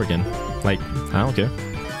full restore again. Like, I don't care.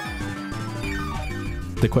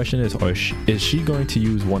 The question is she going to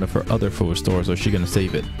use one of her other full restores, or is she gonna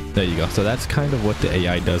save it? There you go. So that's kind of what the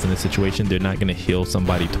AI does in this situation. They're not gonna heal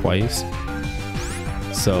somebody twice,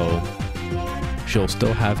 so she'll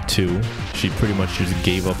still have 2. She pretty much just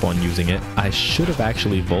gave up on using it. I should have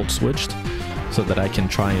actually volt switched so that I can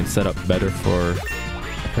try and set up better for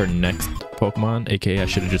her next Pokemon, aka I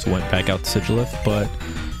should have just went back out to Sigilith, but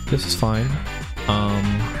this is fine.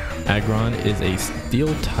 Aggron is a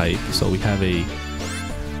steel type, so we have a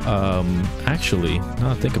actually, now that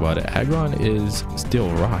I think about it, Aggron is steel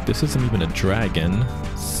rock. This isn't even a dragon,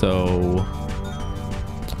 so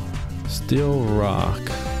steel rock.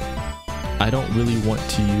 I don't really want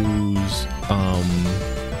to use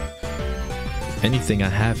anything I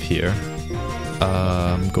have here.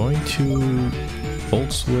 I'm going to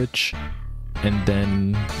Volt Switch and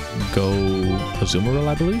then go Azumarill,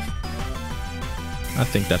 I believe. I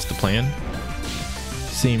think that's the plan.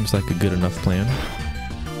 Seems like a good enough plan.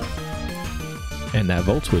 And that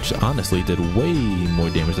Volt Switch honestly did way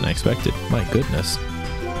more damage than I expected. My goodness.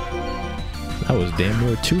 That was damn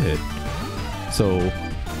near a 2-hit. So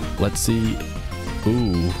let's see.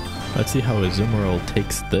 Ooh, let's see how Azumarill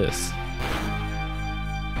takes this.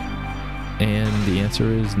 And the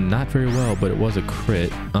answer is not very well, but it was a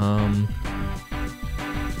crit.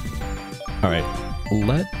 Alright,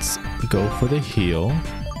 let's go for the heal.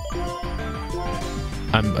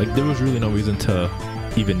 There was really no reason to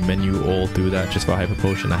even menu all through that just for Hyper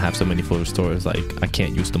Potion. I have so many full restores, like I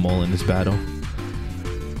can't use them all in this battle.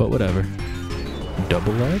 But whatever.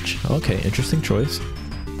 Double Edge? Okay, interesting choice.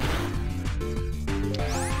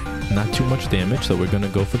 Not too much damage, so we're gonna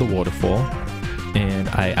go for the Waterfall. And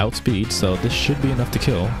I outspeed, so this should be enough to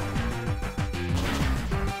kill.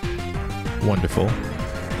 Wonderful.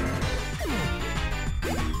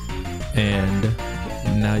 And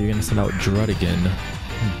now you're gonna send out Drudigan.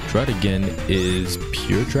 Drudigan is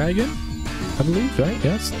Pure Dragon, I believe, right?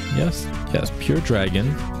 Yes, Pure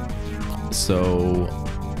Dragon. So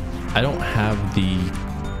I don't have the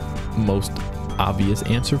most obvious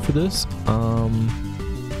answer for this.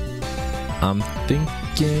 I'm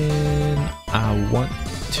thinking I want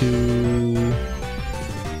to...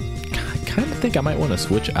 I kind of think I might want to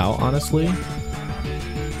switch out, honestly.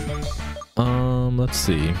 Let's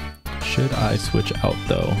see. Should I switch out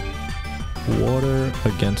though? Water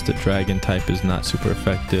against the dragon type is not super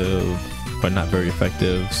effective, or not very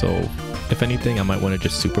effective. So if anything, I might want to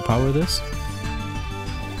just superpower this.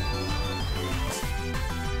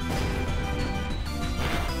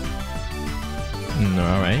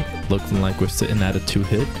 Alright, looking like we're sitting at a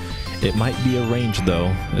 2-hit. It might be a range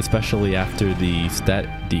though, especially after the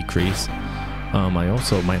stat decrease. I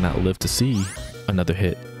also might not live to see another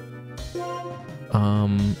hit.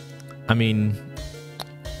 I mean,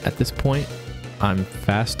 at this point, I'm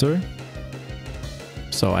faster,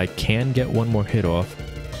 so I can get one more hit off.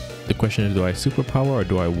 The question is, do I superpower or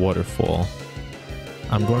do I waterfall?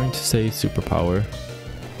 I'm going to say superpower.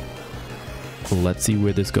 Let's see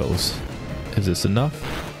where this goes. Is this enough?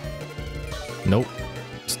 Nope.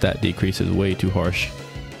 Stat decrease is way too harsh.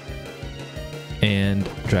 And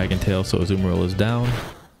Dragon Tail, so Azumarill is down.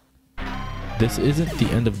 This isn't the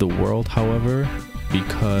end of the world, however,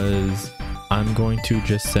 because I'm going to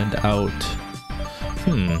just send out...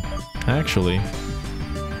 actually,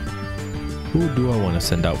 who do I want to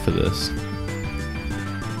send out for this?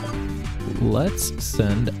 Let's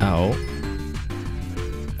send out...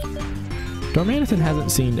 Darmanitan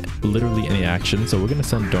hasn't seen literally any action, so we're going to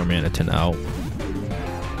send Darmanitan out.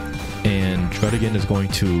 And Drudigan is going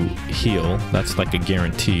to heal. That's like a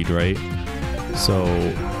guaranteed, right? So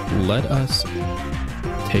let us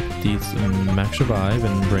take these max revive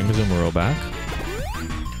and bring Azumarill back.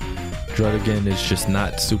 Drudigan is just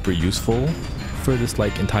not super useful for this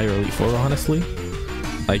like entire Elite Four, honestly.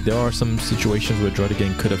 Like there are some situations where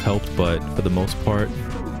Drudigan could have helped, but for the most part,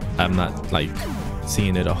 I'm not like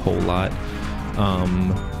seeing it a whole lot.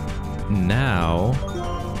 Now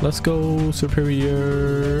let's go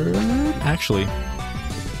Superior. Actually,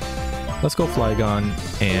 let's go Flygon,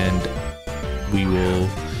 and we will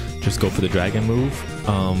just go for the dragon move.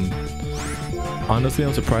 Honestly,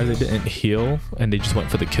 I'm surprised they didn't heal and they just went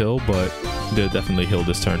for the kill, but they'll definitely heal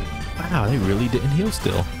this turn. Wow, they really didn't heal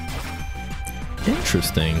still.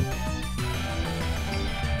 Interesting.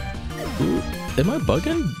 Ooh, am I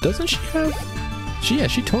bugging? Doesn't she have...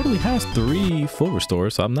 she totally has 3 full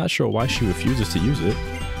restores, so I'm not sure why she refuses to use it.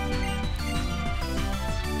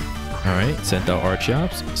 Alright, sent out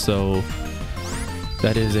Archeops. So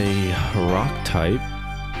that is a rock type.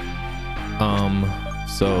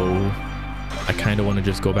 So I kind of want to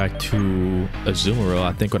just go back to Azumarill.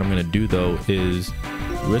 I think what I'm going to do though is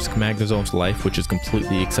risk Magnezome's life, which is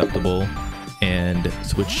completely acceptable, and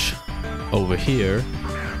switch over here,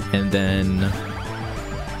 and then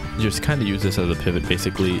just kind of use this as a pivot.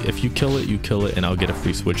 Basically, if you kill it, you kill it, and I'll get a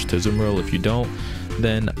free switch to Azumarill. If you don't,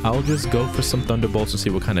 then I'll just go for some Thunderbolts and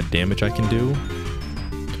see what kind of damage I can do.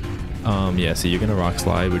 Yeah, so you're gonna Rock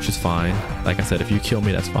Slide, which is fine. Like I said, if you kill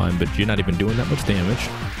me, that's fine, but you're not even doing that much damage.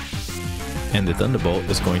 And the Thunderbolt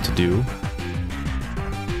is going to do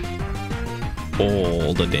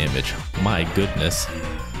all the damage. My goodness.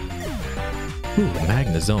 Ooh,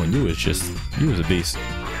 Magnezone, you was a beast.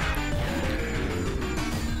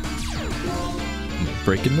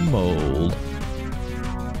 Breaking the mold.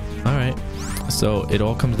 Alright, so it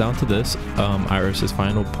all comes down to this. Iris's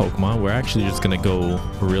final Pokemon. We're actually just gonna go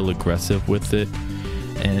real aggressive with it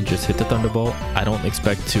and just hit the Thunderbolt. I don't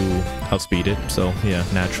expect to outspeed it, so yeah,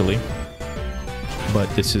 naturally. But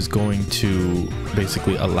this is going to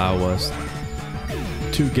basically allow us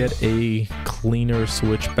to get a cleaner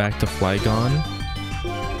switch back to Flygon.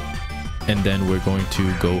 And then we're going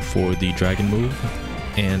to go for the Dragon move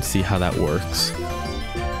and see how that works.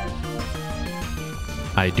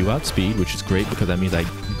 I do outspeed, which is great because that means I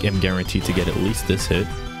am guaranteed to get at least this hit.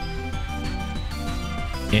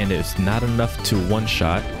 And it's not enough to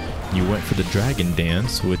one-shot. You went for the Dragon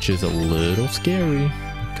Dance, which is a little scary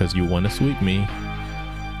because you want to sweep me.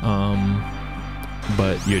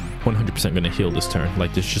 but you're 100% going to heal this turn.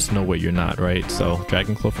 Like, there's just no way you're not, right? So,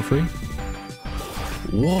 Dragon Claw for free.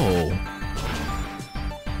 Whoa.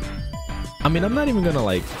 I mean, I'm not even going to,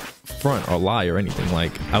 like, front or lie or anything.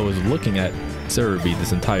 Like, I was looking at Cerebi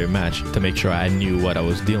this entire match to make sure I knew what I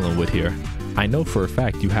was dealing with here. I know for a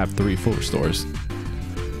fact you have 3 full restores.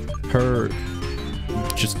 Her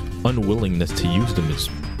just unwillingness to use them is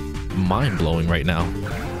mind-blowing right now.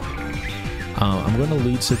 I'm going to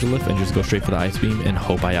lead Sigilif and just go straight for the Ice Beam and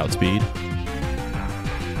hope I outspeed.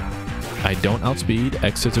 I don't outspeed.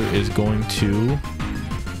 X-Scissor is going to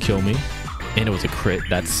kill me. And it was a crit.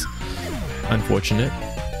 That's unfortunate.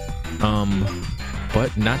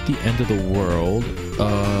 But not the end of the world.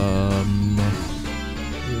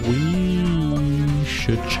 We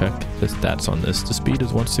should check the stats on this. The speed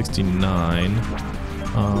is 169.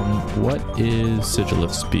 What is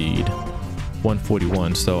Sigilif's speed?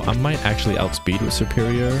 141. So I might actually outspeed with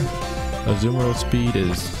Superior. Azumaro's speed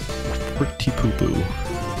is pretty poo-poo.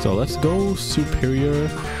 So let's go Superior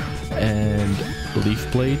and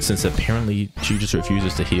Leaf Blade, since apparently she just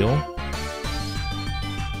refuses to heal.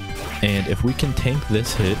 And if we can tank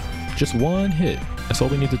this hit, just one hit, that's all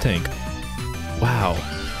we need to tank. Wow.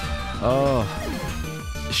 Oh,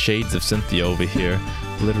 shades of Cynthia over here,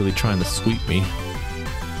 literally trying to sweep me.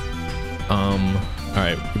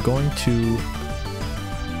 Alright, we're going to...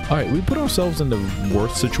 Alright, we put ourselves in the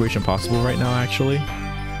worst situation possible right now, actually.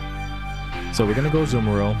 So we're going to go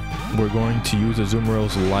Azumarill. We're going to use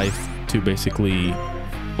Azumarill's life to basically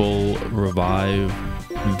full revive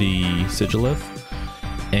the Sigilif.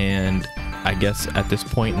 And I guess at this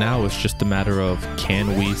point now, it's just a matter of,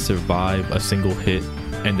 can we survive a single hit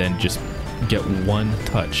and then just get one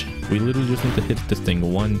touch? We literally just need to hit this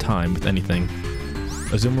thing one time with anything.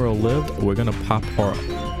 Azumarill lived. We're going to pop our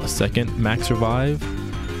second max revive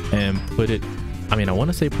and put it... I mean, I want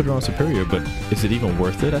to say put it on Superior, but is it even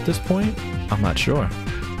worth it at this point? I'm not sure.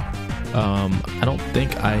 I don't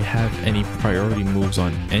think I have any priority moves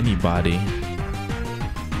on anybody.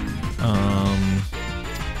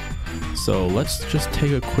 So let's just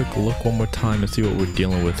take a quick look one more time and see what we're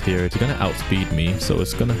dealing with here. It's going to outspeed me, so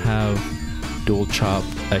it's going to have Dual Chop,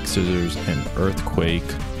 X-Scissors, and Earthquake.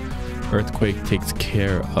 Earthquake takes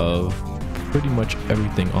care of pretty much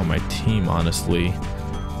everything on my team, honestly.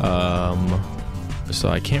 So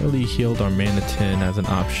I can't really heal Darmanitan as an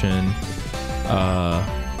option.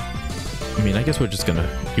 I mean, I guess we're just going to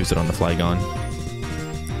use it on the Flygon.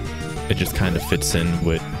 It just kind of fits in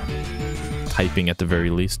with typing at the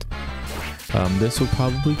very least. This will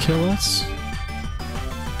probably kill us.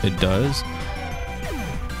 It does.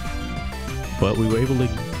 But we were able to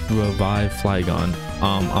revive Flygon.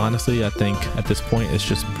 Honestly, I think at this point it's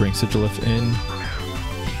just bring Sigilif in,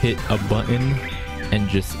 hit a button, and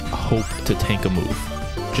just hope to tank a move.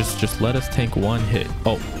 Just let us tank one hit.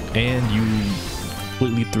 Oh, and you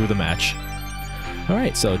completely threw the match.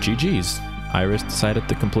 Alright, so GG's. Iris decided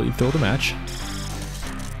to completely throw the match.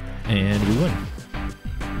 And we win.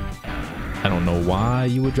 I don't know why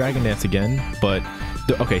you would Dragon Dance again, but...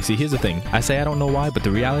 Okay, see, here's the thing. I say I don't know why, but the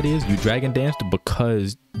reality is you Dragon Danced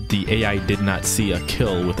because the AI did not see a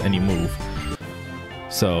kill with any move.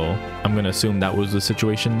 So, I'm going to assume that was the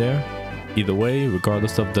situation there. Either way,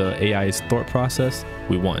 regardless of the AI's thought process,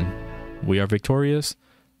 we won. We are victorious.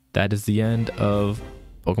 That is the end of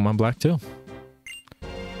Pokemon Black 2.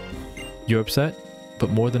 You're upset, but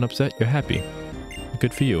more than upset, you're happy.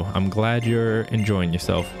 Good for you. I'm glad you're enjoying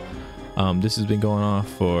yourself. This has been going on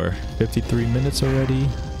for 53 minutes already,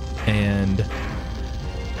 and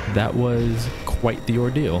that was quite the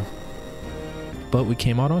ordeal. But we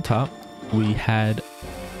came out on top. We had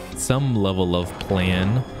some level of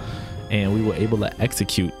plan, and we were able to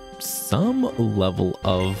execute some level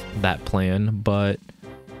of that plan, but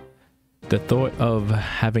the thought of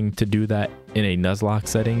having to do that in a nuzlocke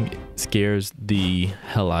setting scares the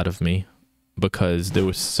hell out of me, because there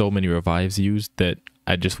were so many revives used that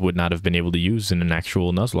I just would not have been able to use in an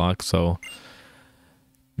actual nuzlocke. So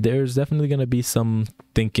there's definitely going to be some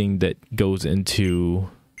thinking that goes into,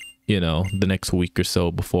 you know, the next week or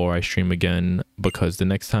so before I stream again, because the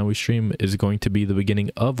next time we stream is going to be the beginning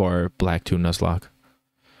of our Black 2 nuzlocke.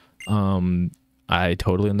 I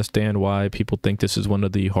totally understand why people think this is one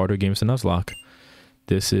of the harder games to nuzlocke.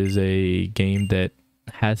 This is a game that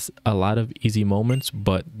has a lot of easy moments,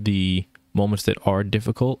 but the moments that are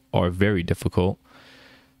difficult are very difficult.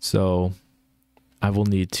 So I will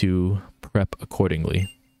need to prep accordingly.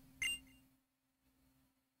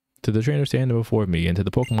 To the trainer standing before me and to the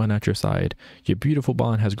Pokemon at your side, your beautiful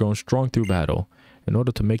bond has grown strong through battle. In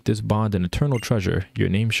order to make this bond an eternal treasure, your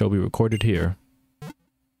name shall be recorded here.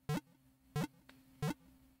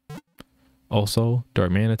 Also,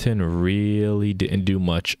 Darmanitan really didn't do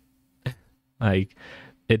much. Like,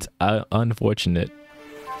 it's unfortunate.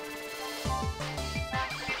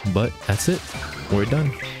 But that's it. We're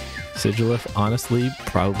done. Sigilif, honestly,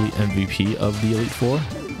 probably MVP of the Elite Four.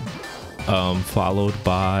 Followed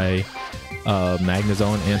by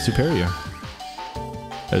Magnezone and Superior.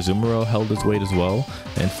 Azumarill held his weight as well,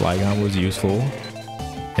 and Flygon was useful.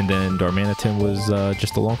 And then Darmanitan was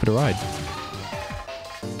just along for the ride.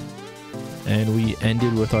 And we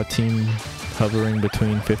ended with our team hovering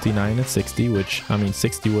between 59 and 60, which, I mean,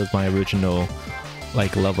 60 was my original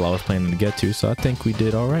like level I was planning to get to, so I think we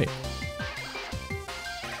did all right.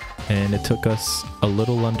 And it took us a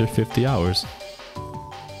little under 50 hours.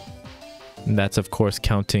 And that's of course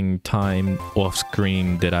counting time off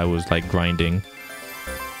screen that I was like grinding.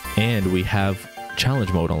 And we have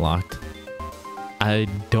challenge mode unlocked. I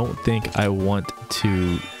don't think I want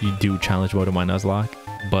to do challenge mode in my Nuzlocke,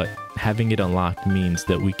 but having it unlocked means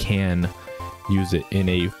that we can use it in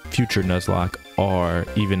a future Nuzlocke or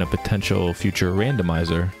even a potential future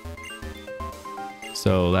randomizer.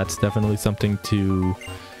 So that's definitely something to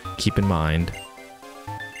keep in mind.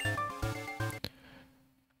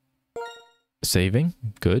 Saving,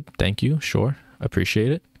 good, thank you, sure,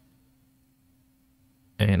 appreciate it.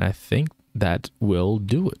 And I think that will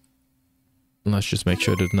do it. Let's just make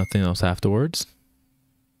sure there's nothing else afterwards.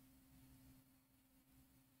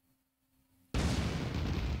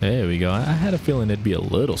 There we go. I had a feeling it'd be a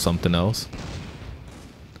little something else.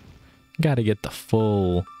 Gotta get the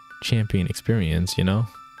full champion experience, you know?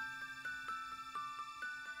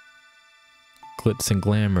 Glitz and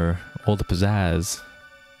glamour, all the pizzazz.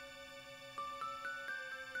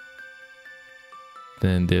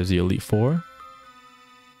 Then there's the Elite Four.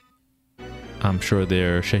 I'm sure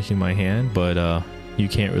they're shaking my hand, but you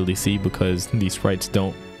can't really see because these sprites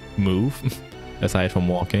don't move aside from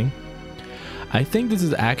walking. I think this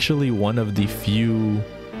is actually one of the few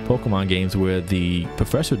Pokemon games where the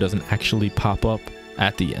professor doesn't actually pop up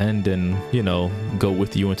at the end and, you know, go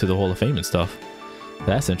with you into the Hall of Fame and stuff.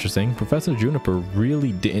 That's interesting. Professor Juniper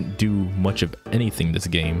really didn't do much of anything this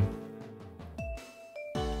game.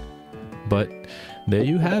 But there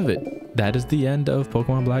you have it. That is the end of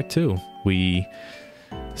Pokemon Black 2. We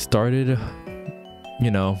started,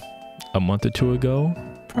 you know, a month or two ago,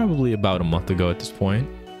 probably about a month ago at this point,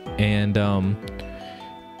 and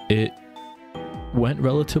it went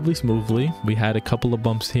relatively smoothly. We had a couple of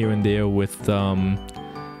bumps here and there with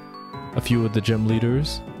a few of the gym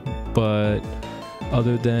leaders, but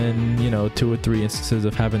other than, you know, 2 or 3 instances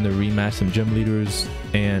of having to rematch some gym leaders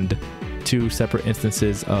and 2 separate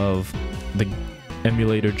instances of the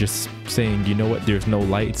emulator just saying, you know what, there's no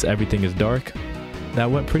lights, everything is dark, that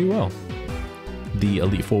went pretty well. The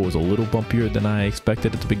Elite Four was a little bumpier than I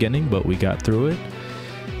expected at the beginning, but we got through it.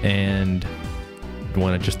 And I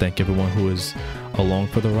want to just thank everyone who was along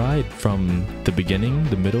for the ride from the beginning,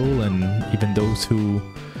 the middle, and even those who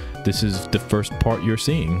this is the first part you're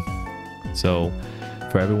seeing. So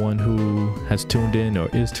for everyone who has tuned in or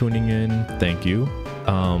is tuning in, thank you.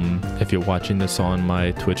 If you're watching this on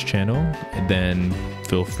my Twitch channel, then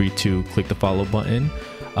feel free to click the follow button.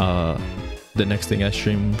 The next thing I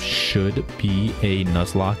stream should be a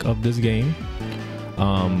Nuzlocke of this game.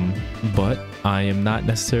 But I am not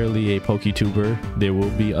necessarily a PokeTuber. There will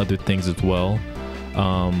be other things as well.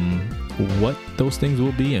 What those things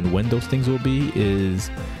will be and when those things will be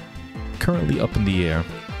is currently up in the air.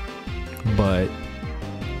 But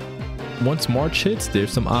once March hits,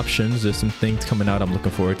 there's some options, there's some things coming out I'm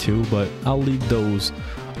looking forward to, but I'll leave those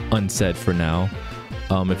unsaid for now.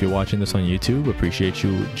 If you're watching this on YouTube, appreciate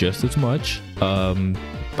you just as much.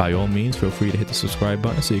 By all means, feel free to hit the subscribe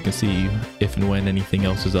button so you can see if and when anything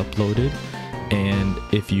else is uploaded. And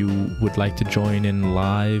if you would like to join in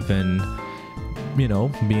live and, you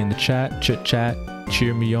know, be in the chat, chit chat,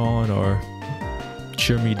 cheer me on or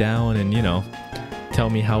cheer me down and, you know, tell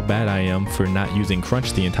me how bad I am for not using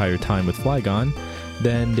Crunch the entire time with Flygon,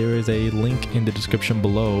 then there is a link in the description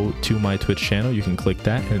below to my Twitch channel. You can click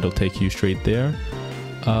that and it'll take you straight there.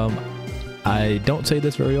 I don't say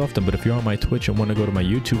this very often, but if you're on my Twitch and want to go to my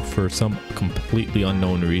YouTube for some completely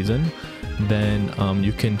unknown reason, then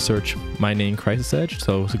you can search my name, Crisis Edge.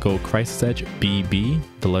 So go Crisis Edge BB,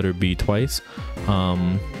 the letter B twice,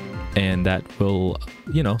 and that will,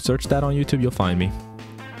 you know, search that on YouTube, you'll find me.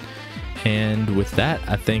 And with that,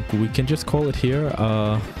 I think we can just call it here.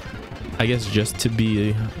 I guess just to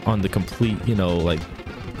be on the complete, you know, like,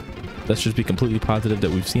 let's just be completely positive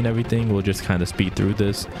that we've seen everything. We'll just kind of speed through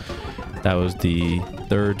this. That was the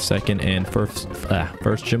 3rd, 2nd, and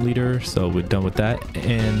first gym leader, so we're done with that.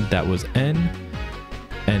 And that was N.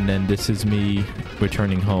 And then this is me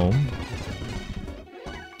returning home.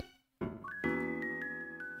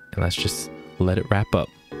 And let's just let it wrap up.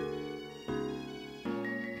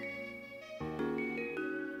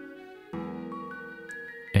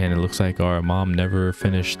 And it looks like our mom never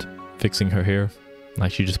finished fixing her hair.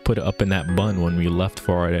 Like she just put it up in that bun when we left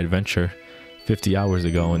for our adventure 50 hours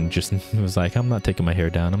ago and just was like, I'm not taking my hair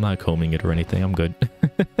down. I'm not combing it or anything. I'm good.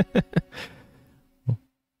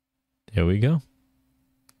 There we go.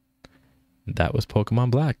 That was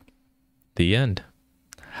Pokemon Black. The end.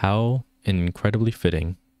 How incredibly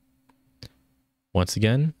fitting. Once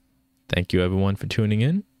again, thank you everyone for tuning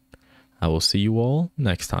in. I will see you all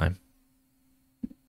next time.